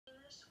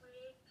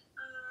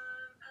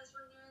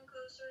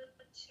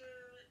to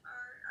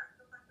our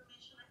actual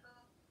confirmation. I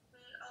hope we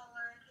all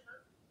learned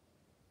what,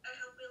 I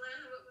hope we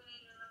learned what we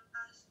needed in the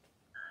past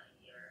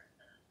year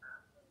and a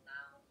half, and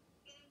now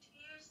getting 2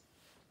 years.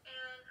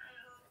 And I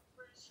hope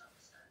we're just all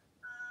set.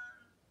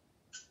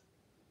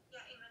 Yeah,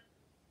 amen.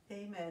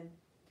 Amen.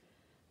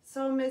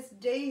 So, Miss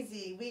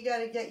Daisy, we got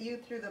to get you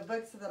through the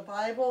books of the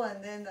Bible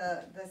and then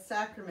the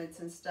sacraments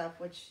and stuff,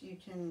 which we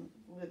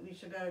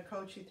should be able to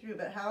coach you through.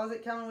 But how is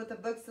it coming with the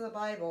books of the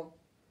Bible?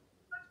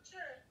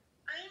 Sure.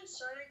 I am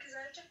sorry because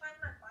I have to find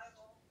my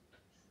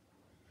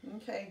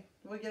Bible. Okay,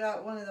 we'll get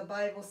out one of the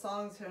Bible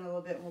songs here in a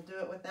little bit and we'll do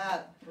it with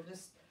that. We'll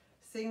just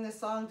sing the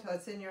song till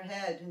it's in your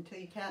head, until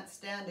you can't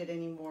stand it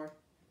anymore.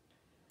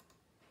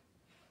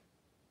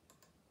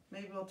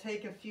 Maybe we'll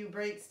take a few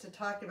breaks to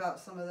talk about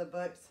some of the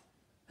books.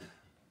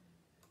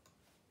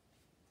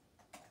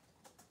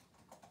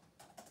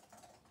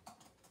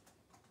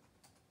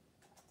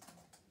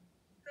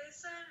 They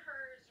said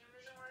her Zoom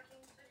isn't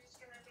working, so she's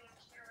going to be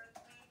here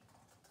with me.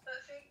 But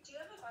Faith, do you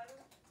have a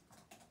Bible?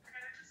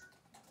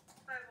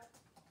 Bible.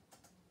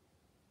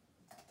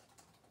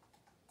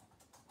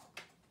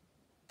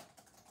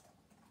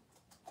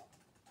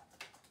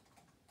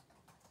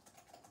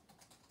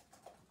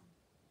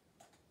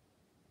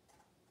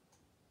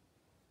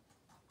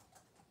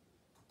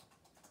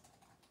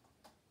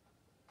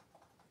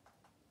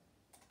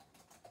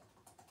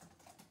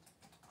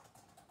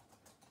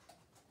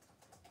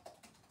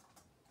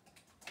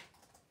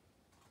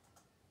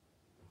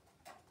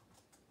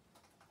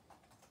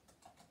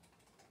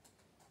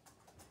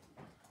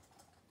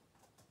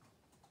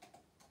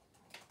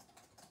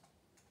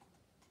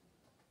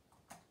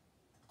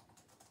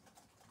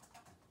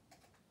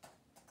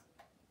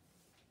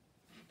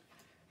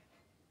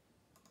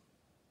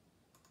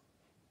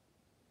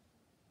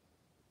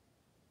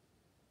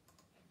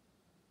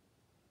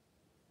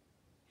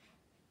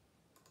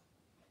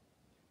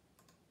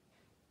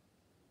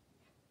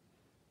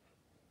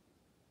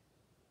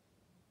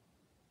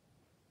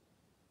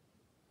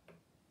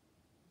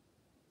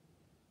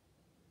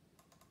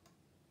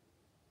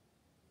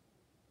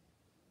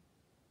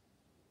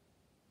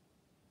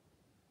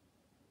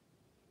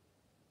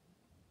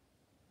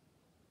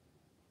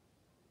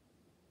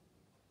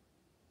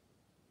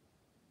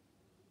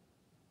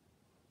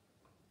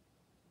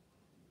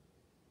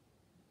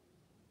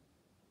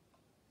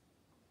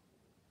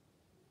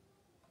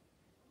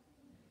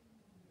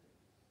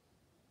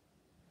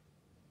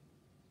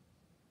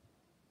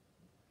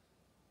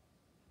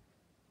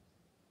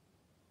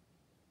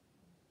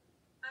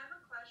 I have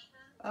a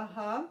question.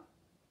 Uh-huh.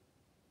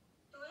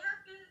 Do we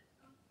have to do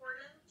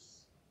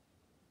concordance?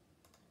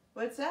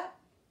 What's that?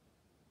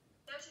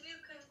 Do you have to do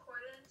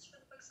concordance for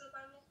the books of the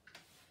Bible?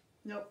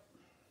 Nope.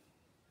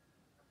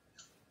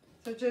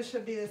 So it just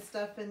should be the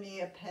stuff in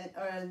the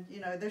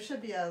there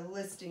should be a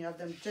listing of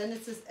them.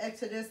 Genesis,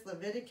 Exodus,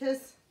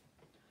 Leviticus,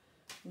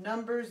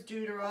 Numbers,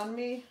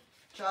 Deuteronomy,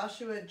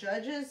 Joshua,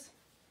 Judges,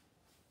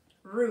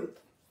 Ruth.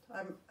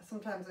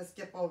 Sometimes I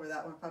skip over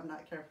that one if I'm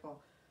not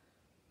careful.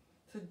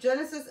 So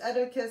Genesis,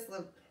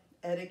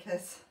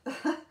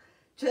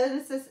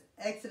 Genesis,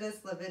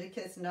 Exodus,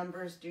 Leviticus,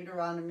 Numbers,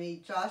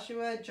 Deuteronomy,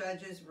 Joshua,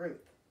 Judges,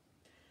 Ruth.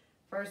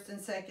 1st and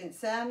 2nd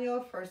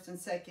Samuel, 1st and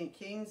 2nd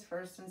Kings,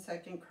 1st and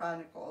 2nd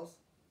Chronicles.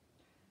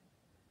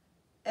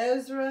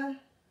 Ezra,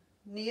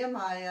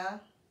 Nehemiah,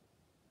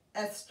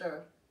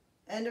 Esther.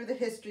 End of the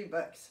history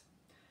books.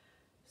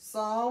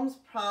 Psalms,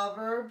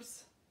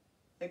 Proverbs,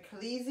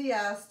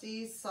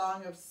 Ecclesiastes,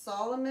 Song of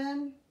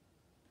Solomon,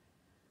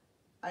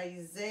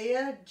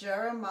 Isaiah,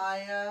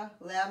 Jeremiah,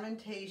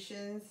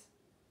 Lamentations,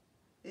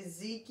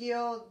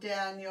 Ezekiel,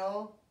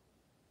 Daniel,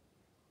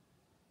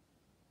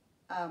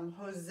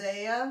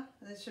 Hosea.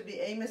 This should be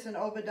Amos and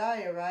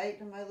Obadiah, right?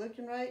 Am I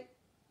looking right?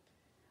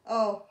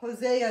 Oh,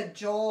 Hosea,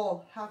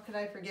 Joel. How could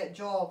I forget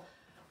Joel?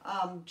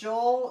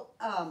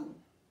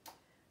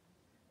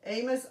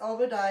 Amos,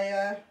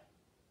 Obadiah,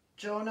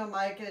 Jonah,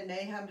 Micah,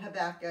 Nahum,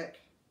 Habakkuk,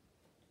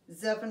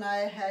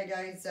 Zephaniah,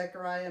 Haggai,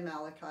 Zechariah,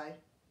 Malachi.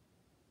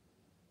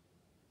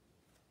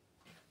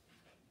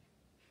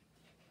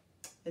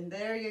 And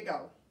there you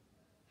go.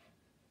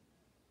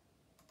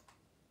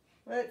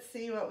 Let's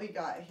see what we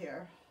got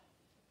here.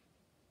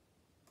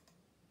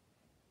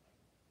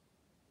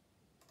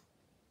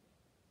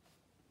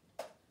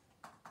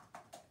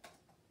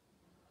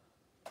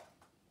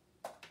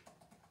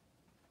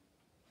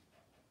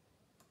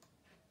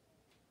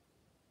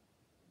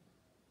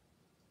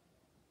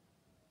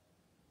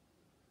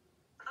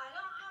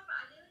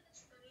 I didn't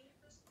study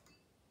this week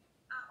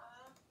at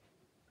all.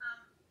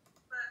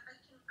 But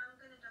I'm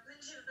going to jump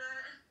into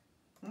that.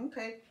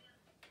 Okay.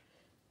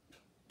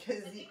 I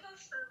think I'll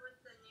start with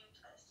the New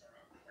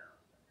Testament. So.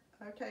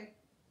 Okay.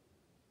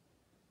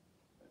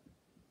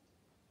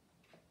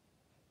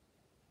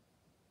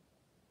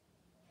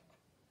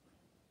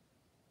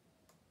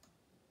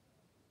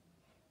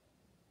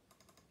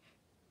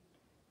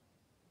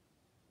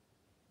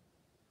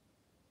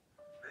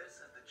 This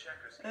is the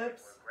checkers game where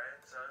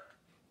grandson.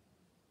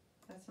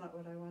 That's not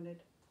what I wanted.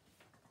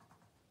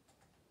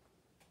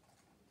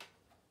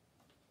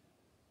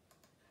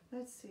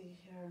 Let's see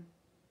here.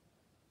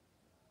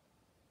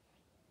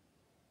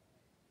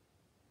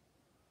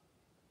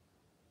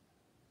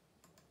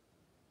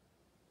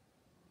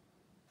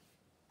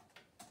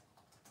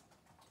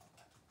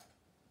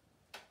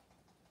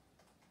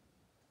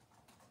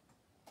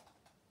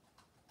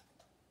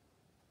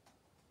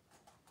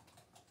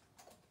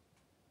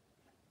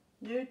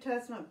 New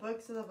Testament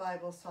books of the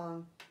Bible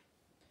song.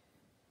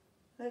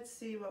 Let's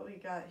see what we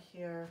got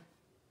here.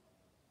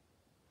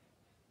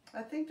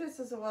 I think this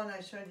is the one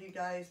I showed you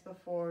guys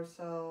before,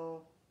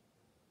 so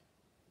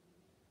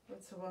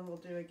what's the one we'll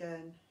do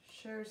again?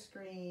 Share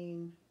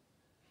screen.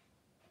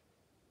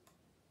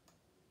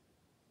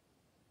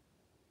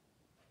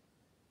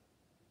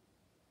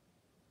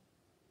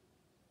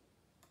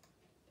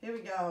 Here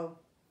we go.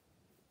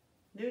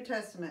 New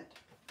Testament.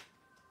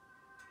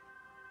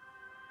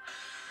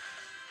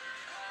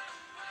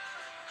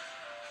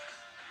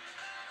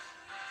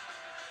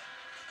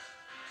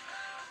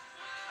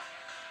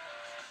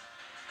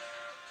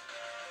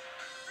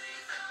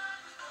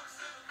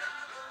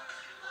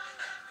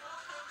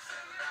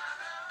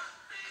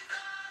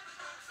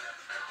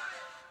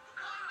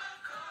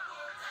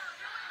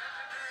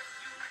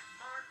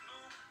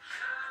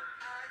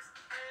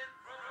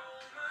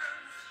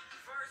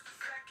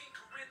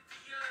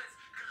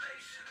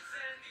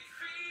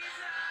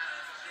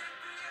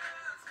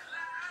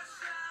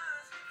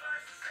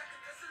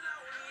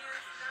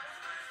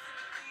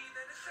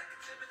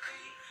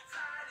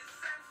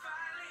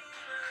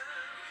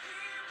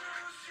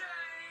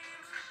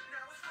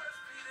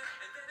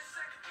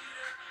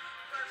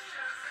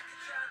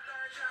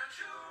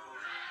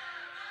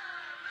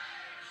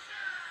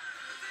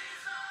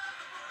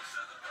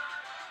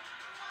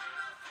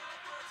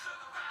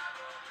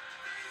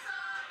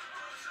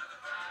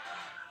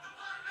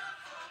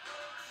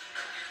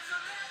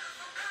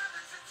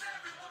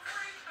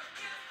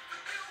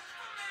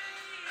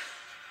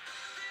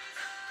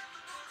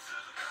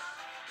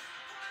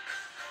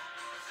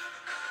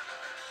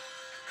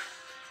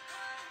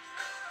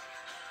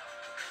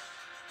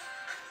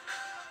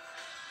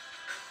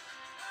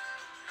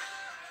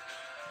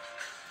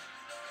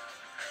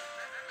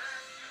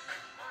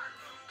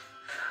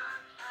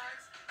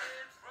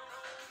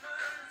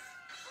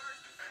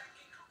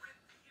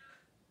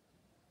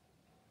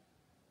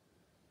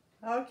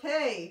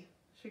 Okay,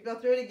 should we go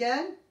through it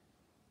again?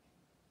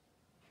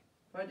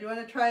 Or do you want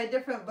to try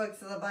different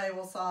books of the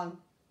Bible song?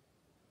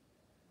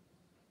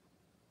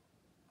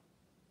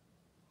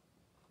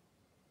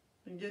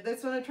 You give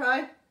this one a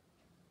try?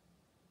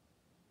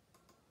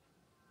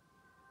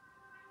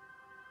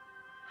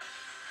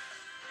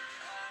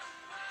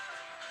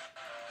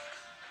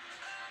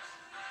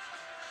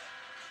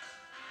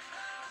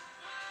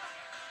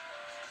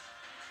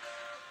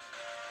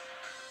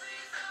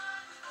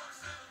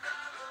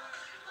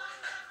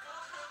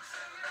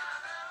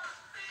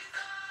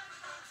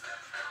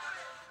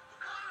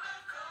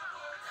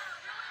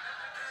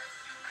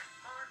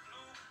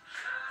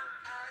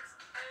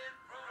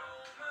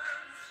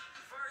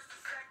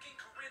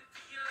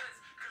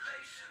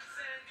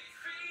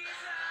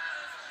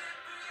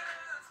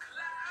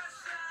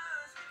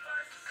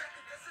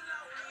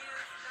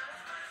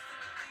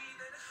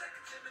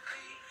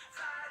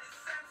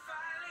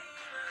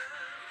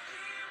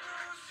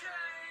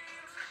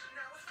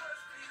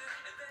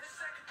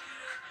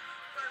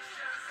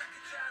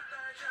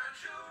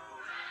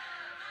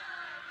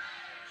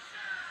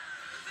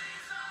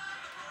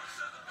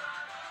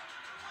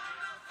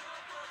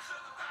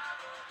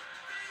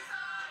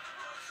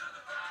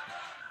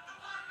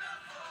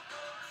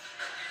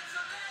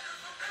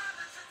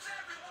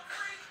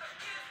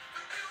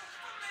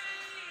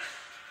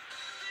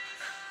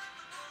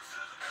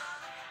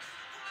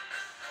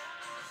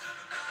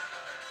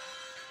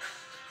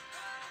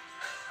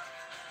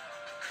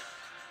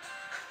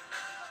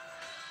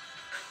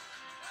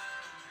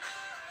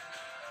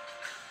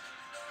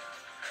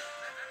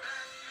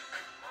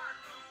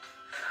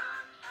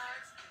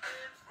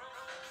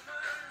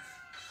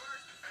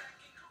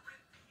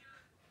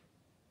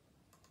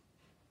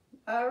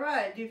 All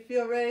right, do you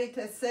feel ready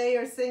to say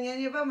or sing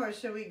any of them, or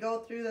should we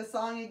go through the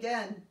song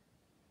again?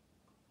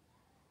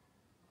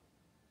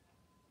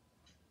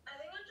 I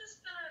think I'm just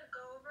gonna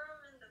go over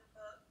them in the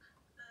book.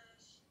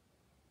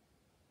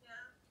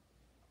 Yeah.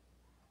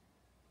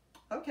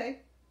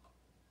 Okay.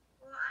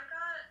 Well, I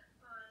got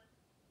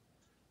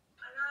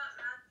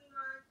Matthew,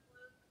 Mark,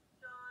 Luke,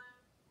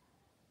 John.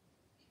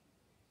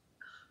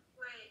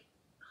 Wait,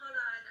 hold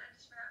on. I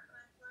just forgot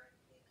Matthew, Mark,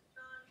 Luke,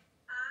 John,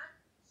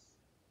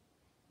 Acts.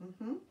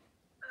 Mm-hmm.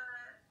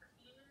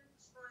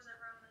 Ephesians, or was it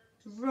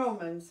Romans?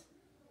 Romans.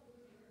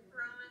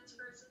 Romans,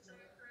 1st and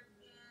 2nd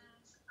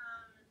Corinthians,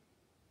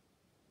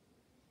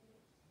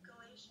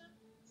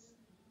 Galatians?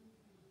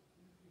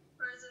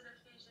 Or is it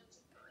Ephesians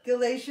and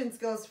Galatians? Galatians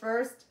goes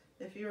first.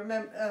 If you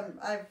remember,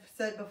 I've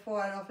said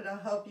before, I don't know if it'll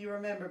help you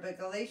remember, but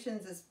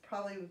Galatians is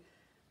probably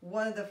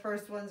one of the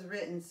first ones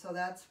written, so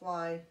that's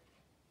why.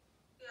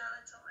 Yeah,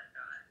 that's all I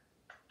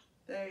got.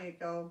 There you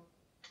go.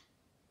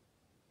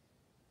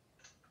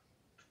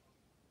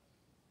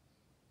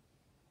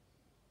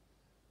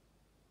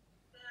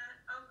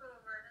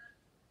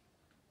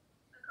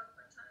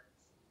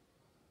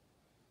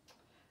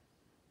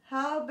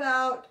 How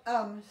about,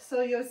 so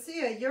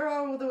Yosia, you're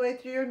all the way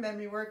through your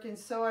memory work, and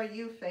so are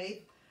you,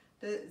 Faith.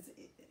 Does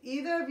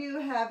either of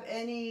you have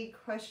any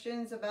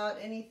questions about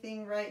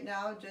anything right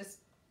now? Just,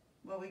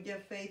 will we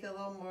give Faith a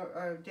little more,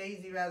 or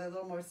Daisy rather, a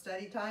little more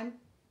study time?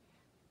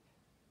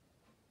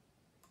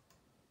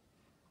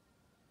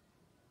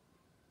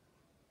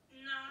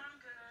 No,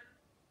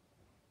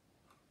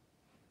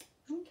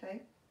 I'm good.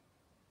 Okay.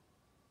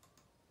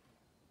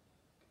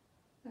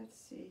 Let's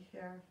see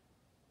here.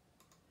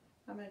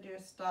 I'm going to do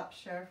a stop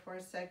share for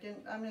a second.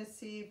 I'm going to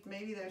see if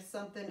maybe there's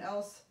something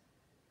else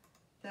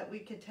that we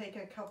could take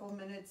a couple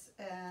minutes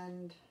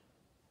and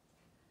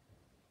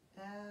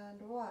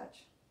watch.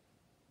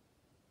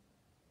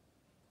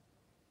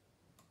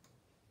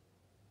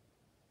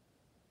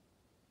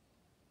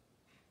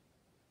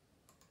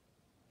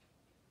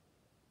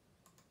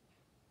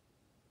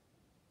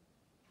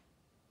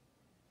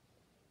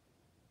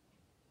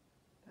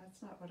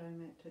 That's not what I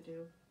meant to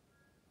do.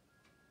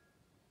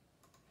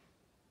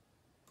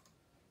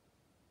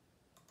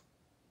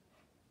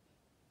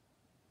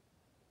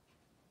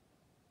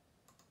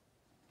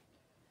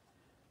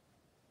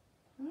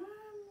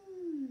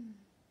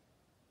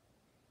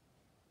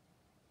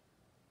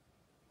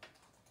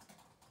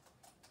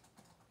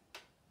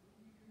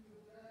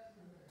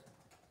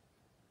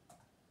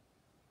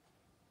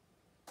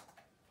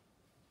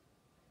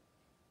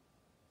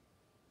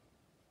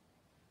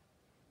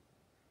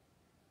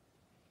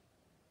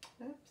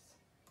 Oops.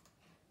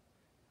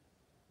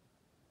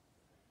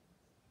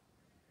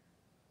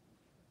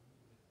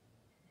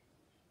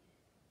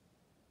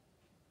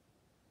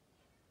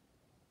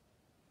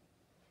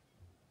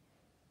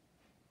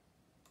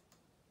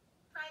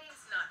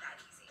 Writing's not that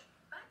easy,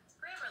 but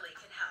Grammarly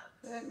can help.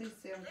 Let me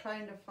see. I'm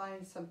trying to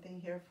find something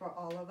here for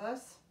all of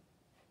us.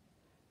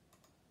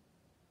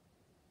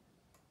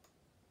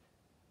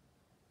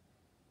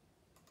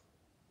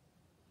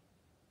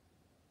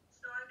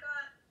 So I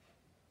got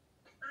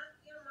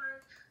Matthew,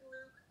 Mark,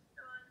 Luke,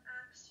 John,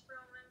 Acts,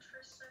 Romans,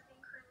 1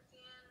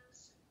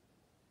 Corinthians,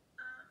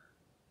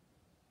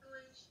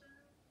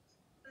 Galatians.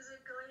 Is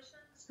it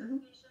Galatians? Mhm.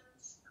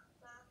 Ephesians,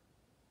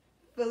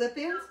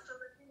 Philippians? no,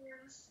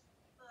 Philippians,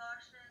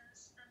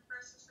 Colossians, and 1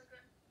 and 2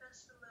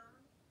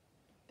 Thessalonians.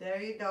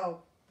 There you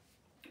go.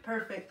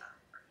 Perfect.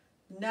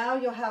 Now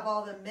you'll have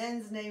all the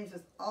men's names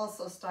that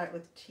also start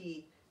with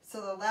T.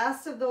 So the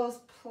last of those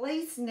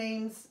place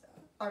names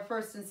are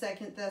 1 and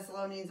 2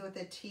 Thessalonians with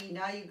a T.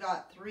 Now you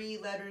got 3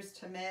 letters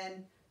to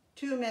men,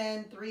 2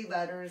 men, 3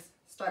 letters,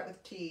 start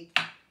with T.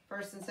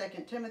 1 and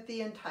 2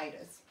 Timothy and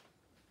Titus.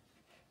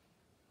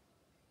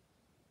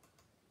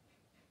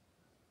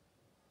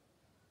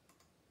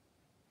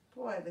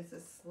 Boy, this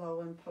is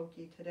slow and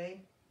pokey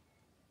today.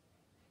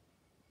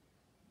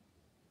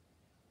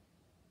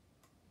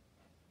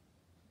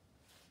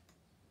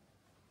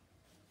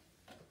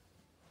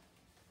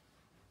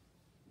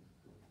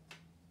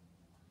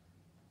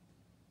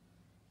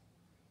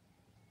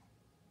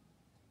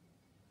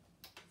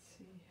 Let's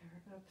see here.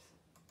 Oops.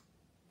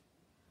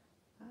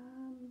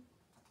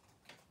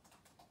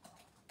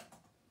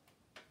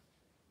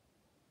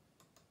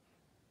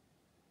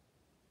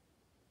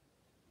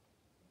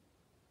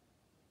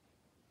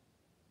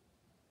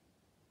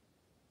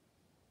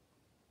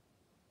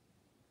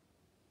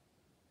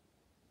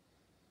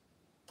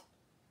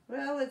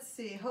 Well, let's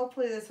see.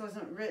 Hopefully this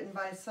wasn't written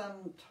by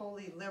some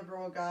totally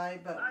liberal guy,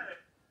 but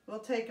we'll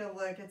take a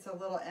look. It's a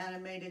little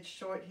animated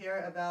short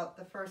here about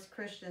the first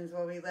Christians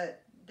while we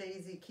let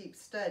Daisy keep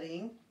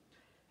studying.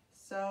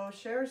 So,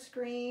 share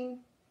screen.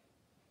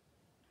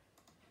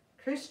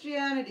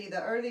 Christianity,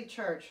 the early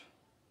church.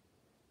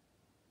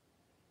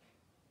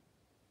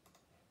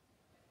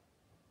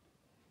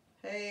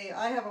 Hey,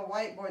 I have a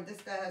whiteboard. This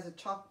guy has a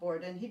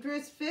chalkboard, and he drew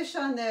his fish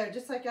on there,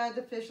 just like I had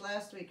the fish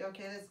last week.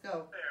 Okay, let's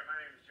go. There, my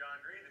name is John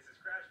Green. This is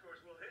Crash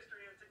Course World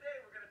History, and today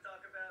we're going to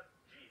talk about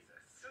Jesus.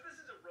 So this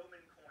is a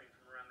Roman coin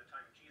from around the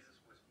time Jesus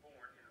was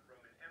born in the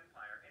Roman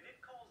Empire, and it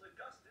calls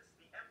Augustus,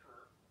 the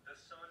emperor, the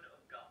son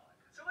of God.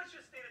 So let's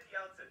just state at the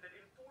outset that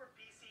in 4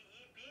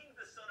 BCE, being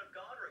the son of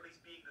God, or at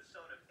least being the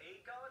son of a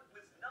god,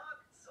 was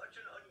not such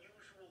an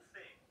unusual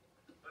thing.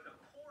 But a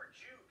poor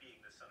Jew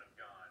being the son of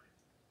God,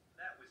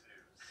 that was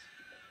news.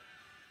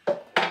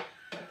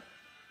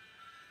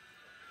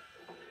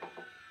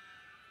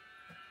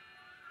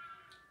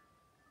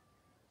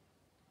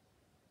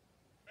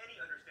 Any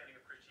understanding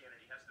of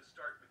Christianity has to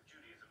start with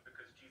Judaism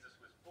because Jesus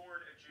was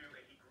born a Jew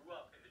and he grew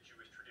up in the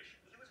Jewish tradition.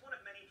 He was one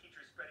of many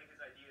teachers spreading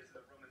his ideas in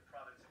the Roman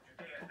province of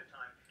Judea at the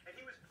time, and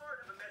he was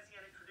part of a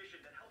messianic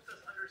tradition that helps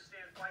us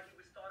understand why he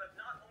was thought of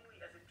not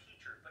only as a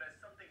teacher, but as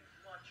something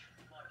much,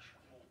 much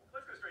more.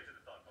 Let's go straight to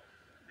the thought bubble.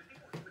 The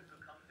people who would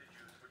become the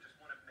Jews were just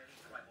one of many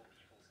tribal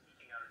peoples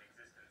eking out an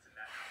existence in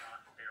that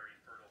not very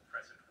fertile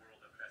present world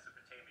of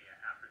Mesopotamia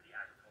after the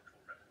agricultural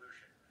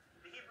revolution.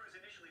 The Hebrews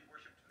initially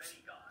worshipped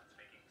many gods,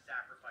 making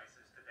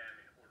sacrifices to them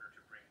in order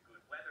to bring good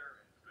weather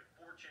and good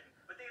fortune,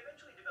 but they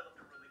eventually developed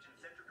a religion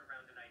centered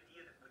around an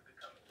idea that would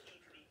become key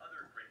to the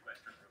other great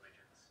Western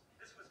religions.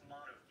 This was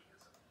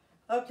monotheism.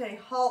 Okay,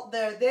 halt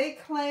there. They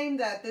claim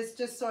that this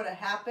just sort of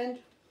happened.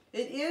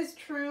 It is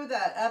true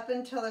that up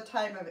until the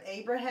time of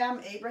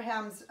Abraham,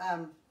 Abraham's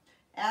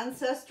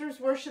ancestors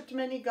worshipped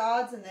many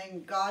gods, and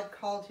then God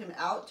called him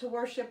out to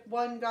worship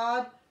one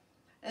God.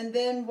 And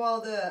then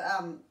while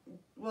the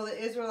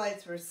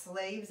Israelites were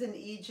slaves in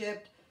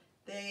Egypt,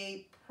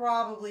 they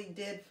probably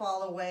did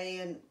fall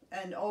away,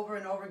 and over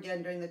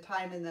again during the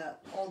time in the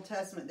Old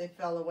Testament they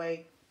fell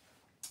away.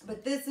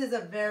 But this is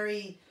a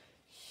very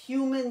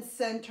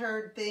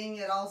human-centered thing.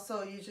 It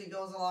also usually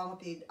goes along with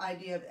the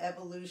idea of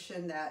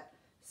evolution, that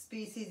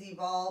species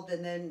evolved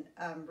and then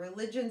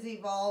religions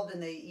evolved,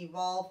 and they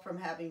evolved from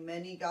having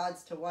many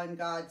gods to one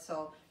God.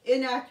 So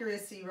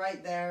inaccuracy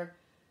right there.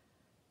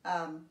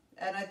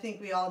 And I think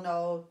we all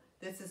know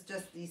this is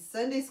just the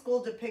Sunday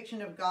school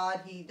depiction of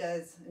God. He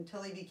does,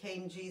 until he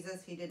became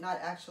Jesus, he did not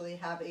actually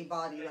have a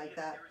body like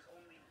that. There is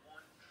only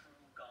one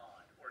true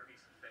God, or at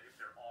least that if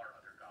there are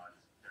other gods,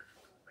 they're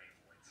total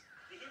layboys.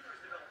 The Hebrews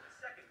developed a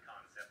second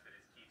concept that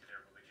is key to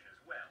their religion as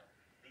well,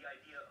 the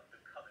idea of the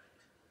covenant,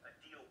 a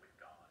deal with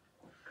God.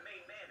 The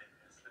main man in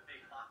this, the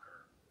big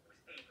mocker, was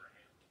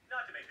Abraham.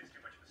 Not to make this too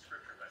much of a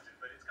scripture lesson,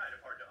 but it's kind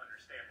of hard to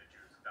understand the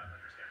Jews without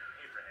understanding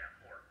Abraham,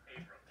 or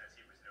Abram as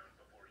he was known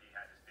before he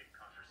had his big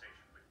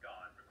conversation with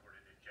God,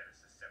 recorded in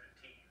Genesis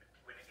 17.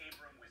 When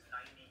Abram was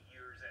 90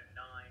 years and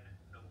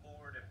 9, the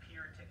Lord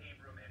appeared to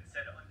Abram and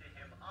said unto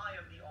him, I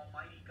am the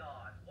Almighty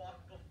God,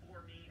 walk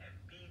before me and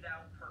be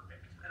thou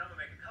perfect. And I'm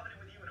going to make a covenant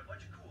with you, and a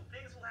bunch of cool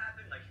things will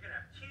happen, like you're going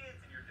to have kids,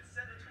 and your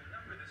descendants will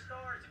number the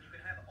stars, and you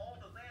can have all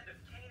the land of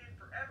Canaan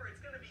forever.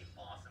 It's going to be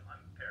awesome.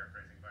 I'm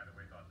paraphrasing, by the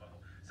way, Thought Bubble.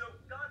 So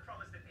God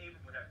promised that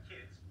Abram would have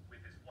kids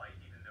with his wife,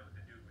 even though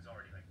the dude was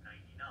already like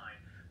 99.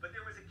 But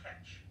there was a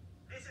catch.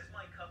 This is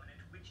my covenant,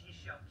 which ye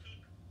shall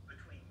keep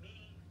between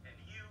me and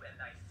you and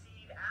thy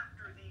seed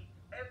after thee.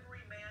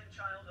 Every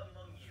man-child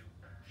among you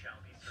shall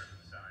be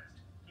circumcised.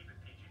 Keep it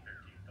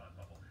PG-13, Thought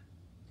Bubble.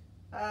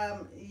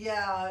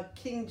 Yeah,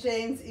 King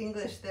James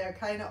English there,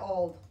 kind of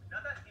old.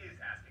 Now that is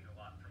asking a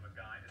lot from a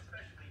guy,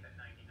 especially a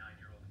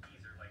 99-year-old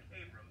geezer like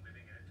Abram,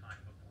 living in a time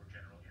before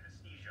general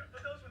anesthesia.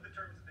 But those were the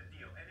terms of the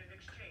deal, and in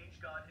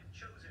exchange, God had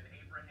chosen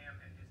Abraham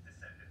and his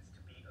descendants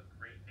to be a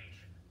great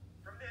nation.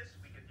 From this,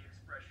 we get the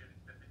expression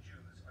that the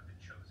Jews are the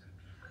chosen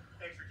people.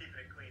 Thanks for keeping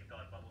it clean,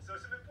 Thought Bubble. So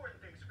some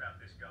important things about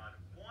this God.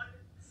 One,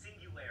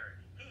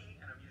 singularity. He,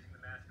 and I'm using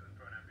the masculine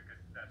pronoun because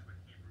that's what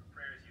Hebrew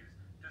prayers use,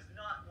 does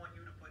not want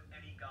you to put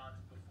any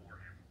gods before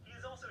him. He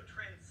is also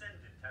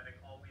transcendent, having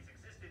always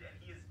existed, and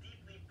he is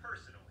deeply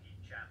personal. He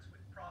chats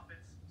with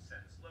prophets,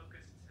 sends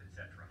locusts,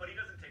 etc. But he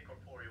doesn't take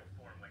corporeal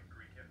form like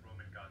Greek and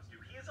Roman gods do.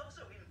 He is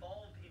also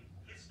involved in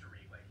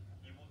history, like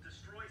he will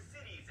destroy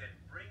cities and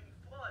bring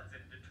floods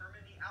and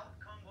determine the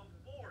outcome of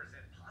wars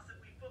and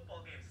possibly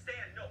football games.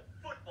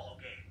 Football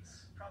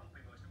games.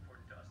 Probably most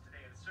important to us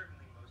today, and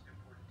certainly most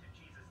important to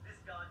Jesus. This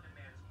God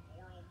demands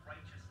moral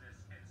righteousness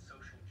and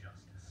social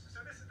justice.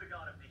 So this is the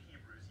God of the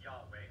Hebrews,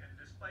 Yahweh, and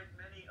despite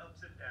many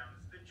ups and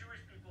downs, the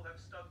Jewish people have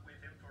stuck with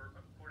him for,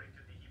 according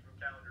to the Hebrew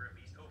calendar, at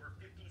least over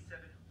 5,700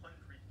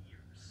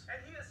 years. And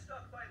he has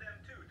stuck by them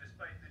too,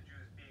 despite the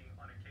Jews being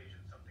on occasion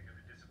something of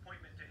a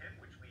disappointment to him,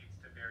 which leads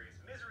to various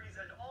miseries,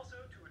 and also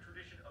to a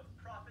tradition of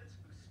prophets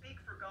who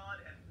speak for God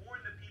and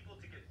warn the people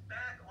to get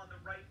back on the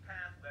right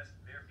path, lest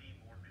there be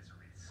more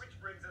miseries. Which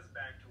brings us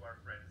back to our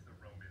friends, the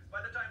Romans.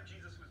 By the time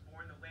Jesus was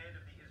born, the land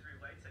of the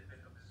Israelites had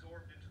been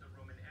absorbed into the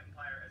Roman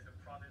Empire as the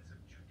province of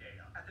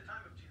Judea. At the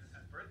time of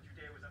Jesus' birth,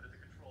 Judea was under the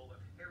control of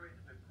Herod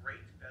the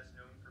Great, best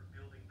known for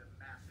building the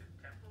massive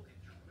temple in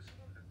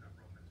Jerusalem that the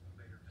Romans would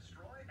later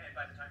destroy. And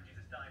by the time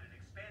Jesus died and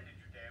expanded,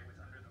 Judea was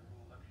under the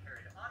rule of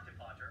Herod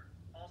Antipater,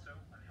 also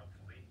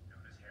unhelpfully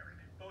known as Herod.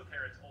 Both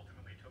Herods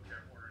ultimately took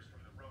their orders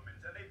from the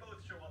Romans, and they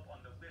both show up on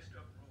the list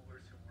of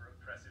rulers who were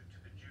oppressive to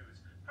the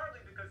Jews,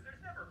 partly because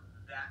there's never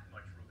that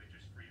much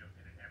religious freedom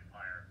in an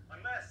empire,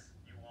 unless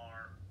you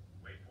are,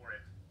 wait for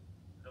it,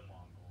 the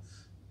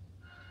Mongols.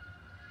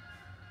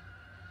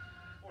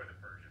 Or the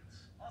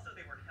Persians. Also,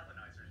 they were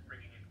Hellenizers,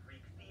 bringing in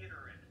Greek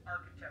theater and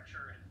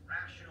architecture and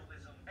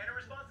rationalism. And in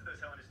response to those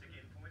Hellenistic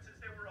influences,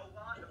 there were a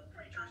lot of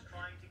preachers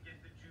trying to get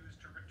the Jews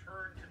to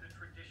return to the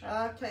traditions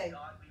Okay. and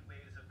godly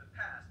ways of the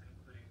past,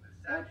 including the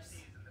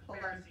Sadducees and the Hold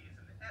on. Pharisees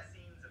and the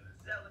Essenes and the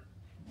Zealots.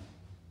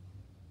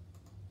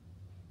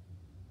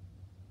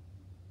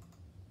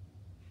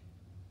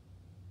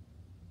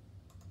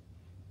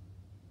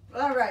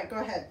 All right, go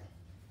ahead.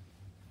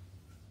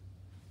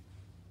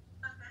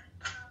 Okay.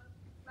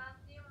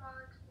 Matthew,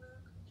 Mark,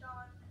 Luke,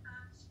 John,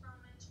 Acts,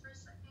 Romans,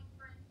 1st, 2nd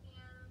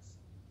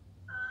Corinthians,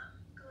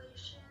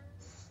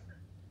 Galatians,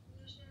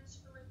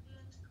 Ephesians,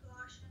 Philippians,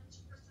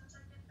 Colossians, 1st and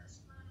 2nd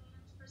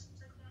Thessalonians, 1st and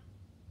 2nd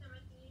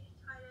Timothy,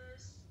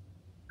 Titus,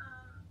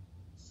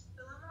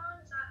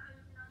 Philemon, is that how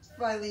you pronounce it?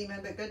 Philemon,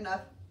 but good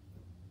enough.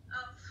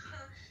 Oh,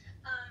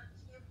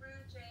 Hebrew,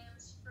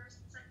 James, 1st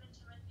and 2nd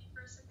Timothy,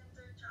 1st, 2nd,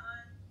 3rd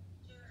John,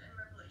 Jude, and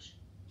Revelation.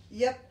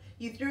 Yep,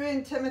 you threw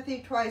in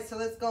Timothy twice, so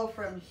let's go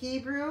from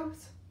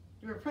Hebrews.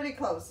 You were pretty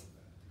close.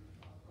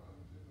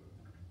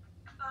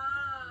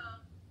 Oh,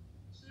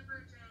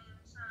 Hebrew,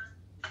 James,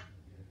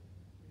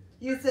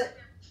 You said Second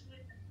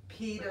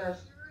Peter.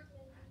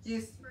 Hebrew, You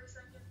James, 1st,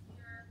 2nd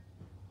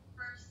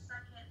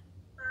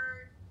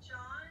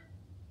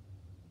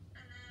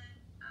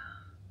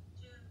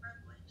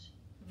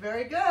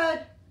Very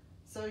good.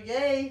 So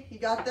yay, you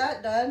got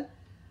that done.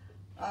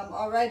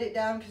 I'll write it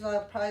down because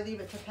I'll probably leave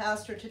it to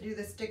Pastor to do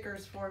the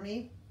stickers for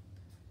me.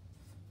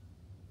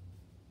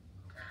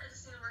 I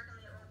just need to work on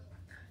the old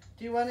one.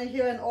 Do you want to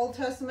hear an Old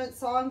Testament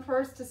song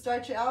first to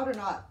start you out or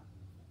not?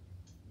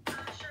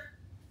 Sure.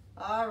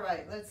 All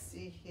right, let's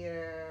see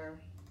here.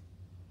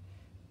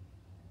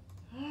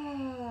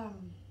 Oops.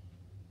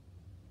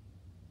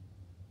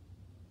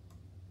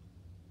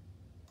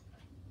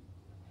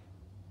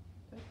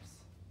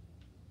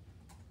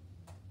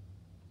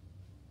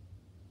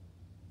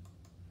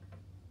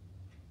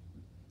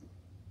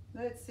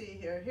 Let's see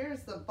here.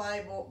 Here's the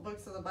Bible,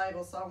 Books of the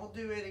Bible song. We'll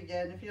do it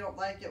again. If you don't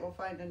like it, we'll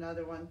find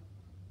another one.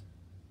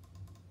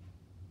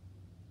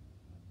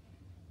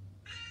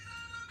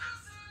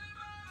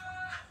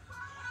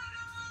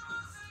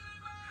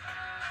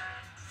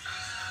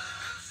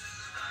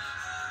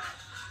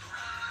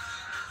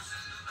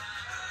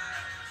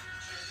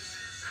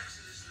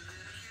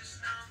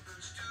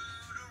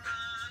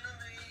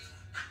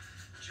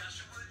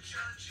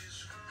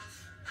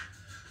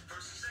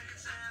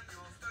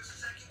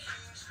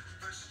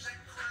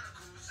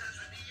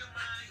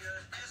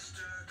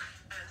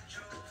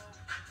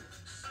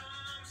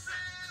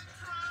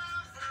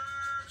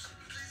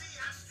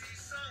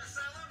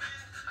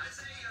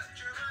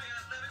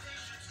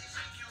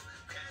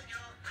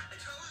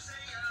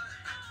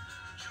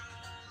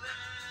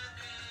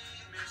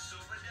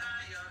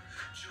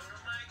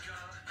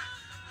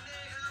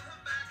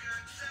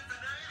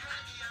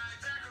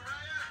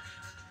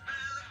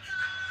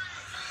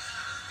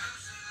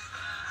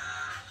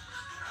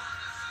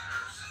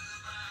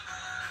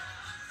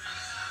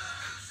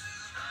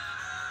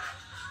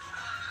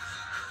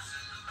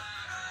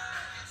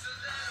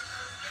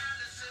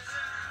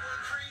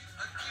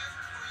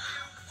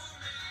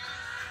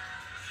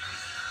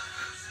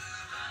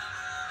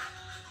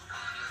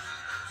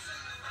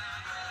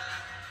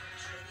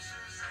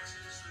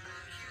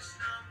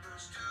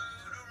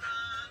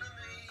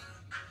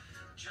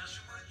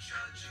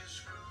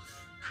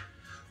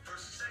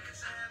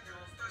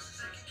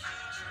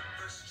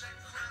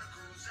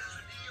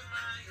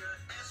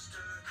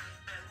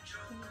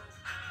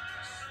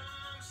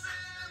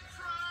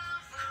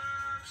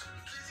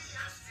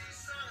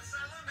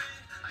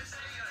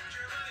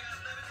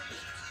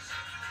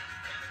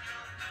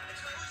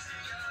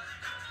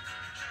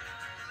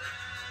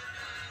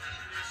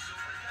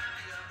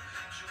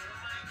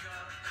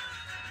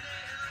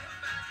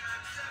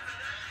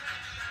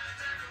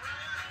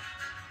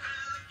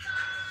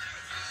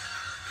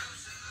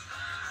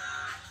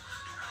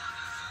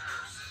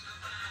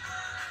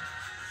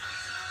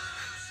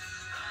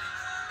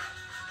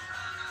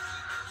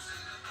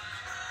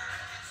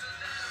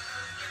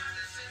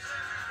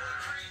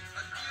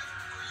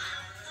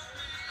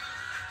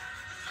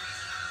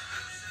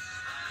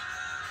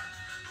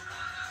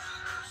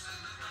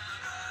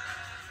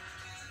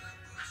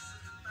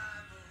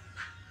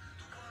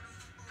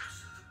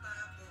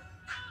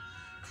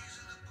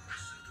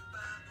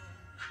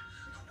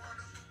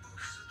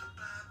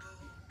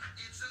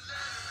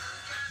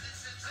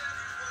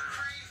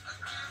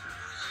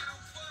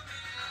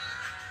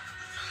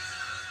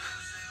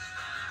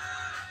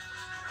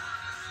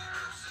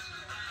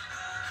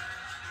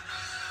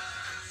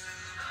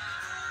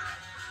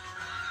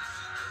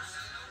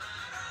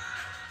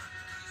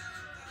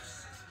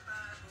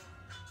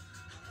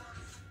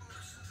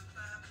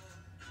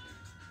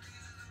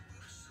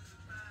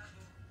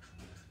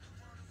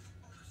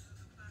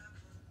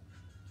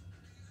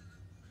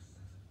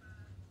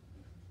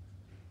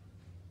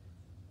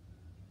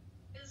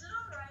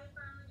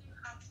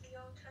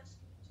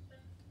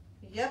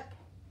 Yep.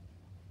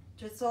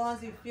 Just so long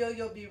as you feel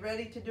you'll be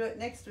ready to do it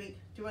next week.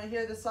 Do you want to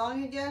hear the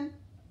song again?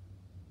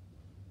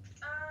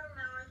 No,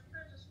 I think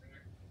I just read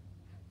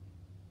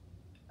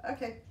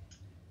it. Okay.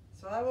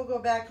 So I will go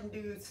back and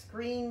do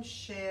screen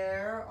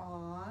share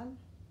on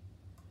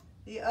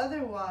the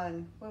other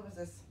one. What was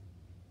this?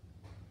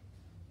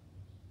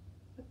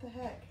 What the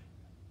heck?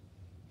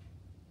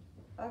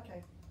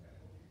 Okay.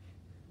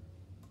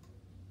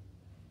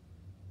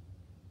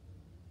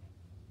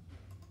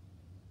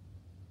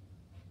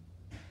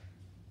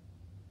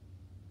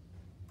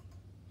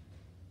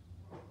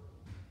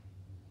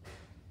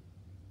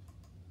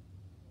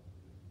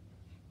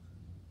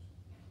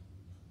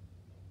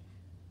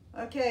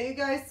 Okay, you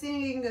guys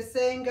seeing the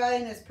same guy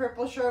in his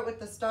purple shirt with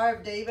the Star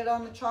of David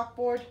on the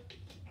chalkboard?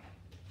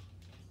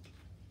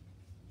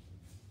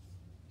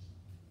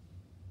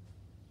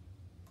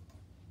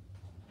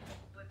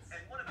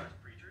 And one of those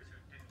preachers who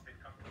didn't fit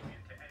comfortably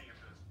into any of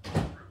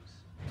those groups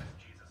was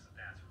Jesus of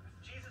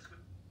Nazareth. Jesus would...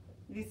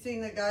 You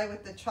seeing the guy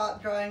with the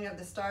chalk drawing of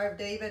the Star of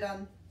David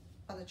on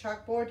the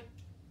chalkboard?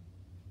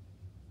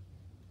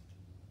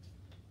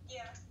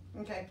 Yeah.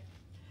 Okay.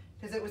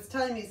 Because it was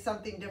telling me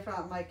something different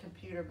on my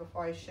computer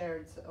before I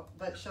shared, so,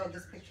 but showed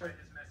this picture. Spread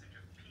his message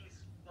of peace,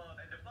 love,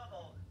 and above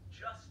all,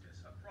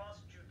 justice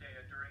across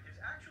Judea during his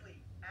actually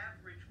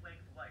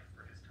average-length life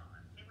for his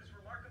time. He was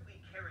remarkably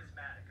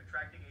charismatic,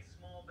 attracting a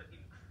small but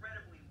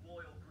incredibly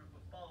loyal group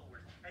of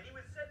followers, and he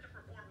was said to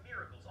perform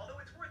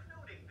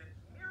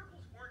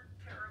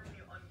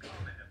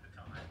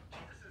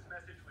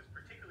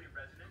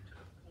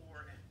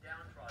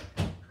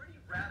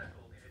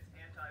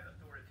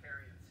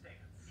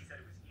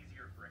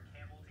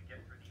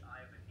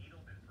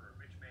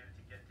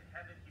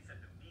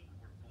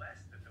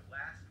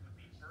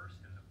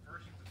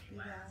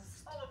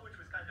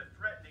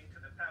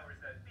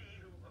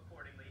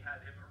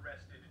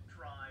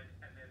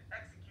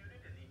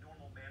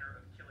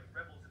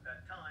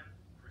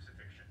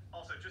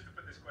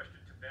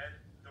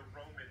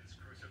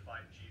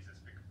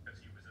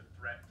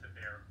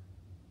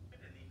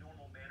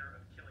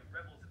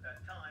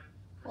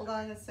Hold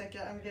on a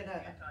second. I'm gonna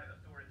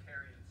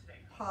anti-authoritarian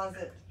state. pause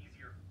it. It's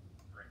easier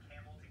for a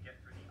camel to get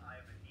through the eye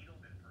of a needle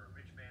than for a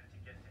rich man to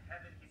get to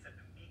heaven. He said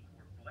the meek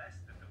were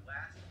blessed, that the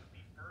last would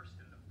be first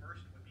and the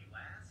first would be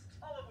last.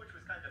 All of which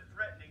was kind of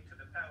threatening to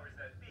the powers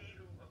that be,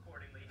 who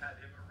accordingly had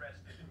him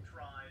arrested and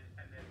tried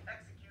and then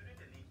executed.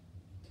 And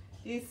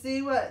you see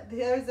what?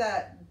 There's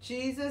that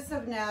Jesus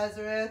of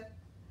Nazareth,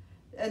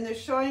 and they're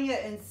showing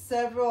it in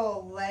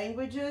several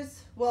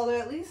languages. Well,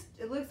 they're at least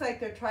it looks like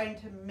they're trying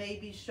to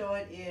maybe show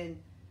it in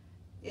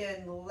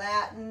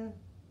Latin,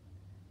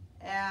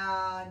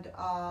 and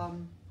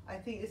I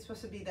think it's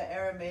supposed to be the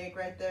Aramaic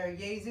right there.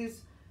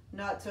 Jesus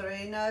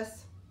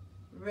Nazarenas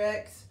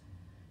Rex.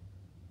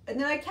 And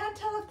then I can't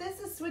tell if this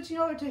is switching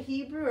over to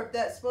Hebrew or if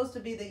that's supposed to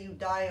be the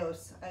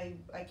Judaios.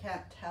 I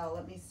can't tell.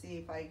 Let me see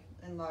if I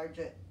enlarge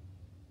it.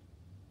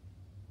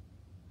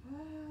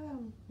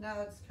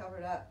 Now it's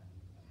covered up.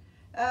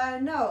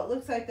 No, it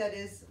looks like that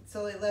is,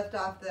 so they left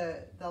off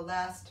the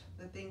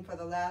thing for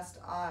the last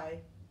I,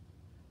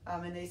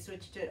 and they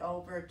switched it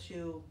over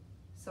to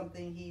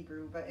something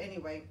Hebrew. But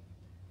anyway,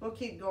 we'll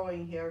keep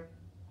going here.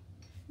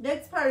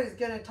 Next part is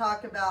going to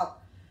talk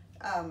about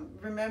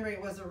remembering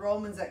it was the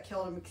Romans that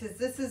killed him, because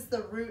this is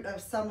the root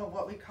of some of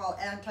what we call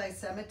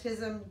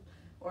anti-Semitism,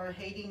 or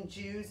hating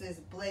Jews, is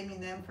blaming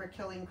them for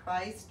killing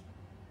Christ.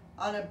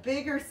 On a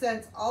bigger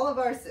sense, all of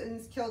our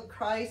sins killed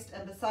Christ,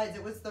 and besides,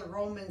 it was the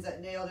Romans that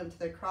nailed him to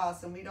the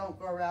cross, and we don't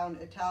go around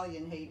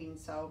Italian hating,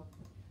 so.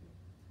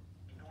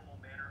 The normal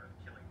manner of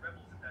killing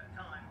rebels at that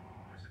time,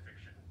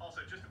 crucifixion. Also,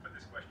 just to put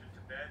this question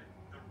to bed,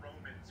 the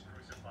Romans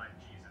crucified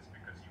Jesus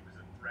because he was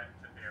a threat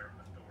to their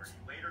authority.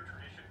 Later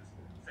traditions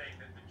saying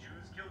that the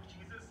Jews killed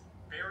Jesus,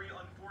 very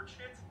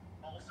unfortunate,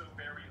 also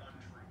very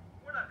untrue.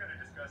 We're not going to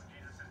discuss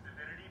Jesus'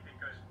 divinity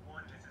because,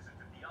 one, this isn't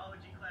a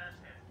theology class,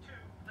 and two,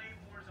 flame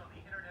wars on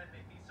the internet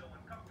make me so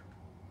uncomfortable.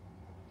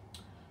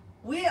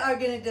 We are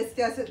going to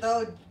discuss it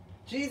though.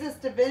 Jesus'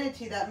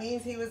 divinity, that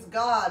means he was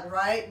God,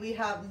 right? We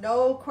have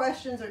no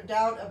questions or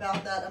doubt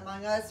about that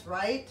among us,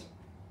 right?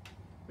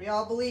 We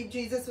all believe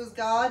Jesus was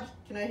God.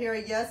 Can I hear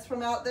a yes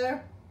from out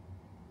there?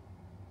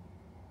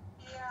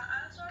 Yeah,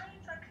 I'm sorry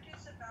if I could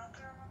use the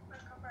bathroom real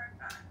quick. I'll be right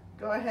back.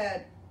 Go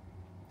ahead.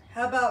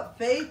 How about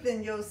Faith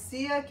and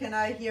Josiah? Can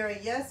I hear a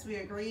yes? We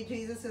agree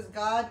Jesus is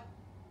God?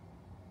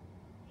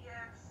 Yes.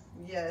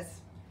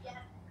 Yes. Yes,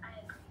 I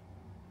agree.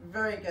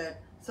 Very good.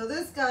 So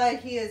this guy,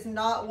 he is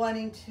not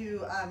wanting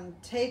to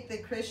take the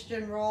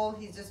Christian role.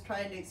 He's just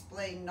trying to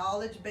explain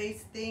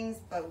knowledge-based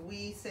things, but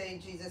we say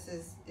Jesus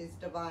is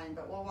divine.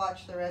 But we'll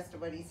watch the rest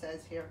of what he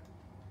says here.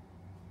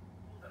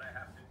 That I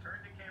have to turn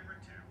to camera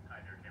 2.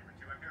 Hi there, camera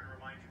 2. I'm here to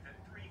remind you that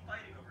 3,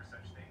 fighting over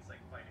such things like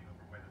fighting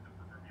over whether the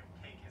proverbial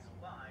cake is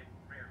alive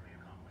rarely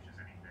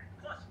accomplishes anything.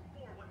 Plus,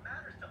 4, what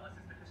matters to us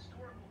is the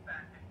historical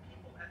fact that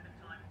people at the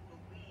time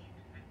believed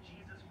that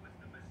Jesus was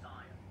the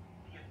Messiah,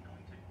 the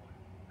anointed one,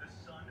 the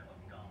Son of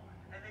God.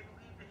 And they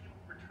believed that he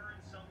would return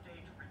someday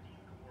to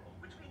redeem the world,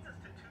 which leads us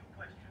to 2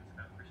 questions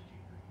about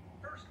Christianity.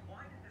 First,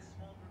 why did this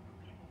small group of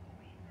people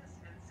believe this?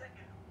 And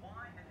second,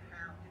 why and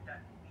how did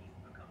that belief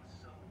become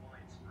so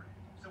widespread?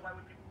 So why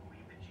would people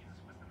believe that Jesus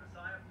was the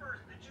Messiah?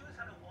 First, the Jews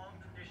had a long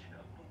tradition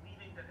of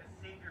believing that a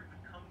Savior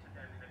would come to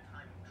them in a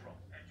time of trouble.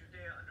 And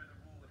Judea, under the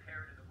rule of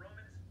Herod and the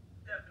Romans,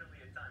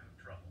 definitely a time of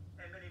trouble.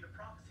 And many of the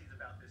prophecies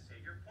about this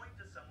Savior point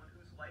to someone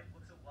whose life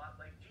looks a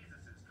lot like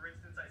Jesus's. For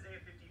instance,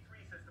 Isaiah 53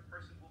 says the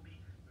person will be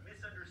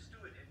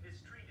misunderstood and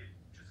mistreated,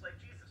 just like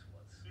Jesus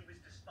was. He was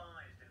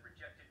despised and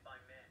rejected by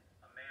men,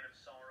 a man of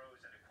sorrows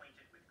and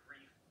acquainted with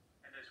grief,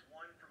 and as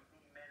one from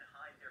whom men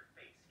hide their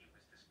face, he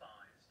was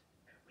despised,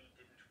 and we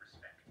didn't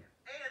respect him.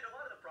 And a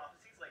lot of the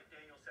prophecies, like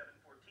Daniel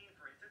 7:14,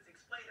 for instance,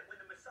 explain that when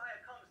the Messiah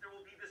comes, there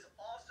will be this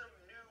awesome,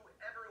 new,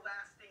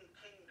 everlasting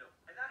kingdom.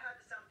 And that had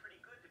to sound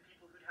pretty good to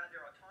people who'd had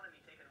their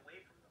autonomy taken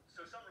away from them.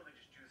 So some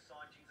religious Jews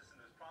saw Jesus in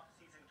those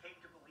prophecies and came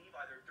to believe,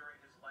 either during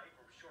his life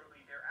or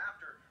shortly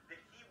thereafter,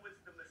 that he was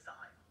the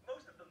Messiah.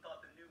 Most of them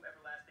thought the new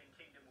everlasting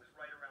kingdom was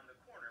right around the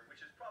corner, which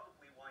is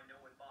probably why no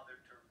one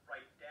bothered to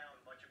write down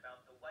much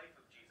about the life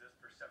of Jesus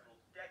for several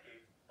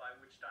decades, by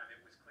which time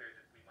it was clear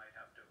that we might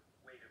have to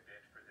wait a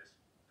bit for this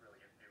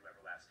brilliant new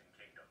everlasting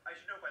kingdom. I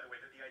should note, by the way,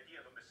 that the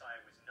idea of a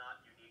Messiah was not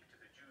unique to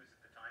the Jews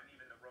at the time.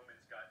 Even the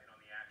Romans got in on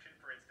the action.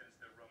 For instance,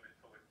 the Roman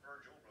poet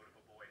Virgil wrote of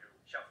a boy who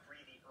shall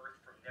free the earth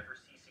from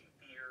never-ceasing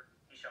fear.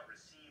 He shall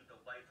receive the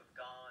life of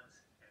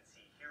gods and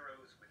see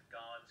heroes with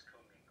gods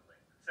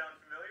commingling. Sound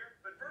familiar?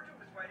 But Virgil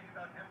was writing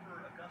about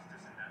Emperor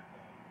Augustus in that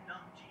poem,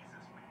 not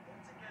Jesus, which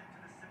points again to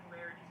the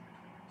similarities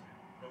between the two.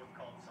 Both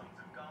called sons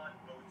of God,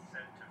 both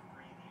sent to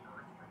free the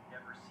earth from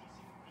never-ceasing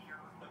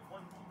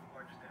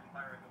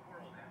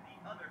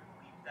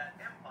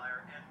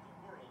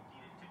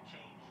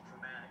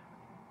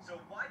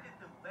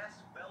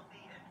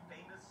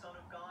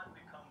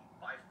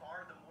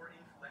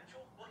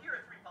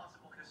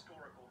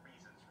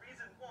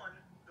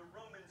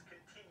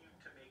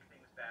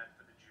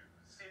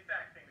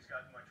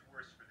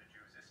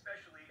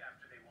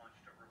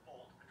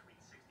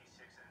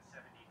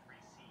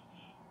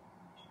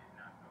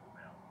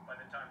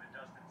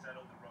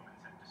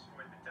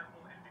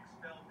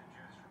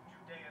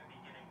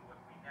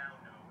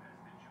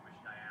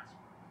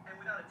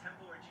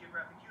temple or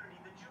geographic unity,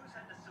 the Jews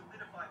had to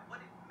solidify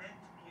what it meant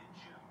to be a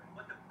Jew and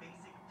what the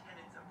basic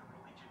tenets of the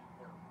religion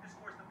were. This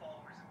forced the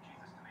followers of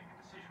Jesus to make a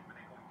decision. Were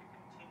they going to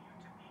continue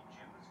to be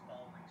Jews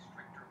following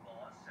stricter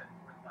laws set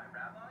forth by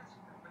rabbis,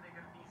 or were they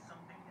going to be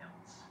something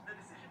else? The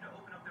decision to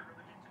open up their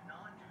religion to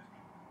non-Jews,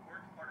 people who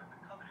weren't part of the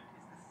covenant,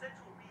 is the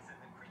central reason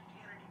that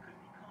Christianity could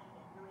become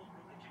a world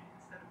religion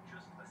instead of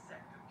just a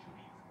sect of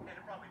Judaism. And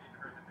it probably didn't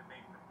hurt that the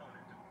main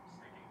proponent of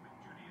sticking with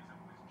Judaism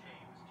was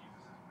James,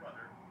 Jesus'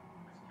 brother,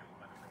 who was killed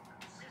by the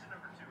Romans. Reason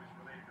number 2 is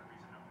related to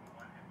reason number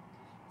 1.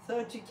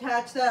 So to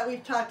catch that,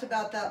 we've talked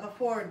about that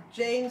before.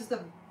 James,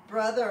 the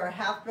brother or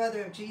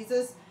half-brother of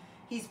Jesus,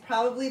 he's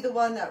probably the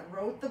one that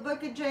wrote the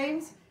book of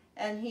James,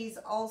 and he's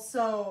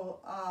also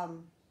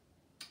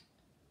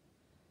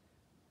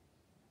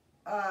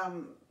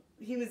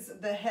he was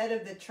the head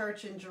of the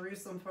church in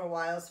Jerusalem for a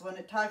while. So when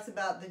it talks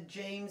about the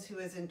James who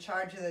is in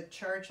charge of the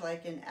church,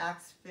 like in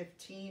Acts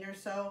 15 or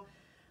so,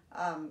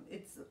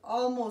 it's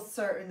almost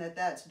certain that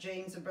that's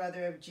James, the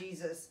brother of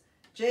Jesus.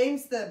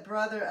 James, the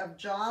brother of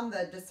John,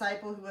 the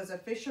disciple who was a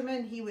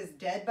fisherman, he was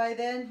dead by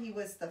then. He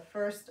was the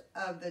first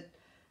of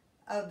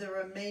the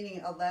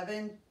remaining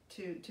 11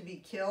 to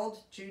be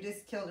killed.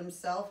 Judas killed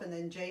himself, and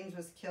then James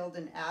was killed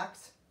in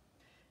Acts.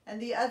 And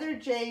the other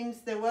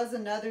James, there was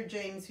another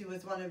James who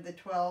was one of the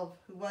 12,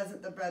 who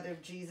wasn't the brother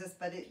of Jesus,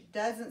 but it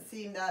doesn't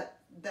seem that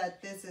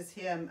this is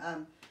him.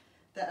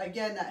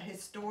 That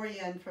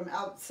historian from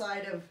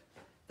outside of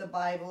the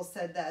Bible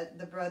said that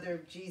the brother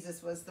of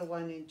Jesus was the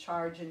one in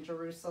charge in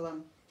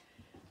Jerusalem.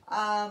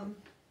 The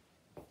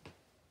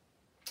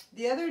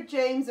other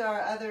James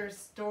are other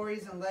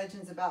stories and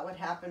legends about what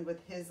happened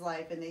with his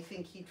life, and they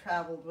think he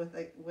traveled with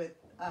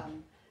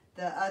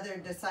the other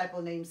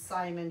disciple named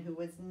Simon, who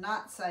was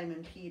not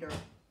Simon Peter.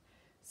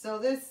 So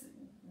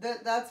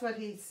that's what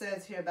he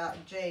says here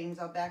about James.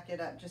 I'll back it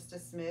up just a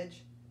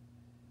smidge,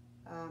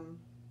 and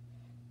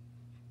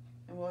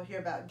we'll hear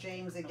about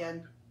James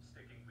again.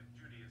 Sticking with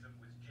Judaism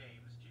was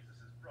James,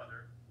 Jesus'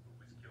 brother, who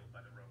was killed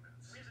by the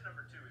Romans. Reason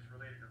number 2 is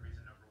related to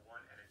reason number 1,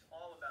 and it's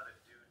all about a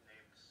dude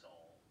named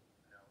Saul.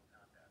 No,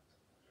 not that.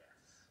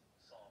 Yes,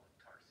 Saul of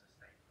Tarsus.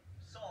 Thank you.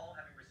 Saul,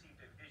 having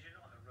received a vision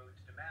on the road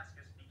to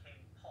Damascus,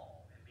 became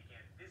Paul and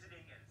began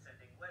visiting and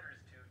sending letters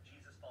to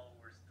Jesus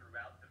followers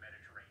throughout the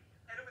Mediterranean.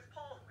 And it was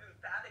Paul who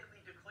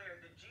emphatically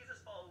declared that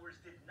Jesus followers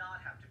did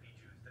not have to be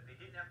Jews, that they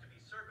didn't have to be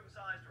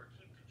circumcised or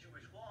keep the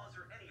Jewish laws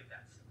or any of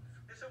that stuff.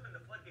 This opened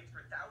the floodgates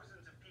for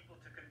thousands of people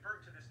to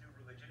convert to this new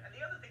religion. And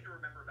the other thing to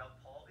remember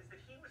about Paul is that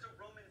he was a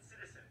Roman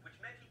citizen, which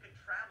meant he could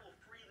travel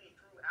freely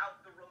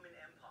throughout the Roman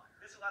Empire.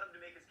 This allowed him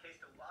to make his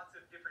case to lots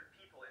of different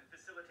people and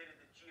facilitated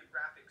the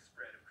geographic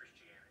spread of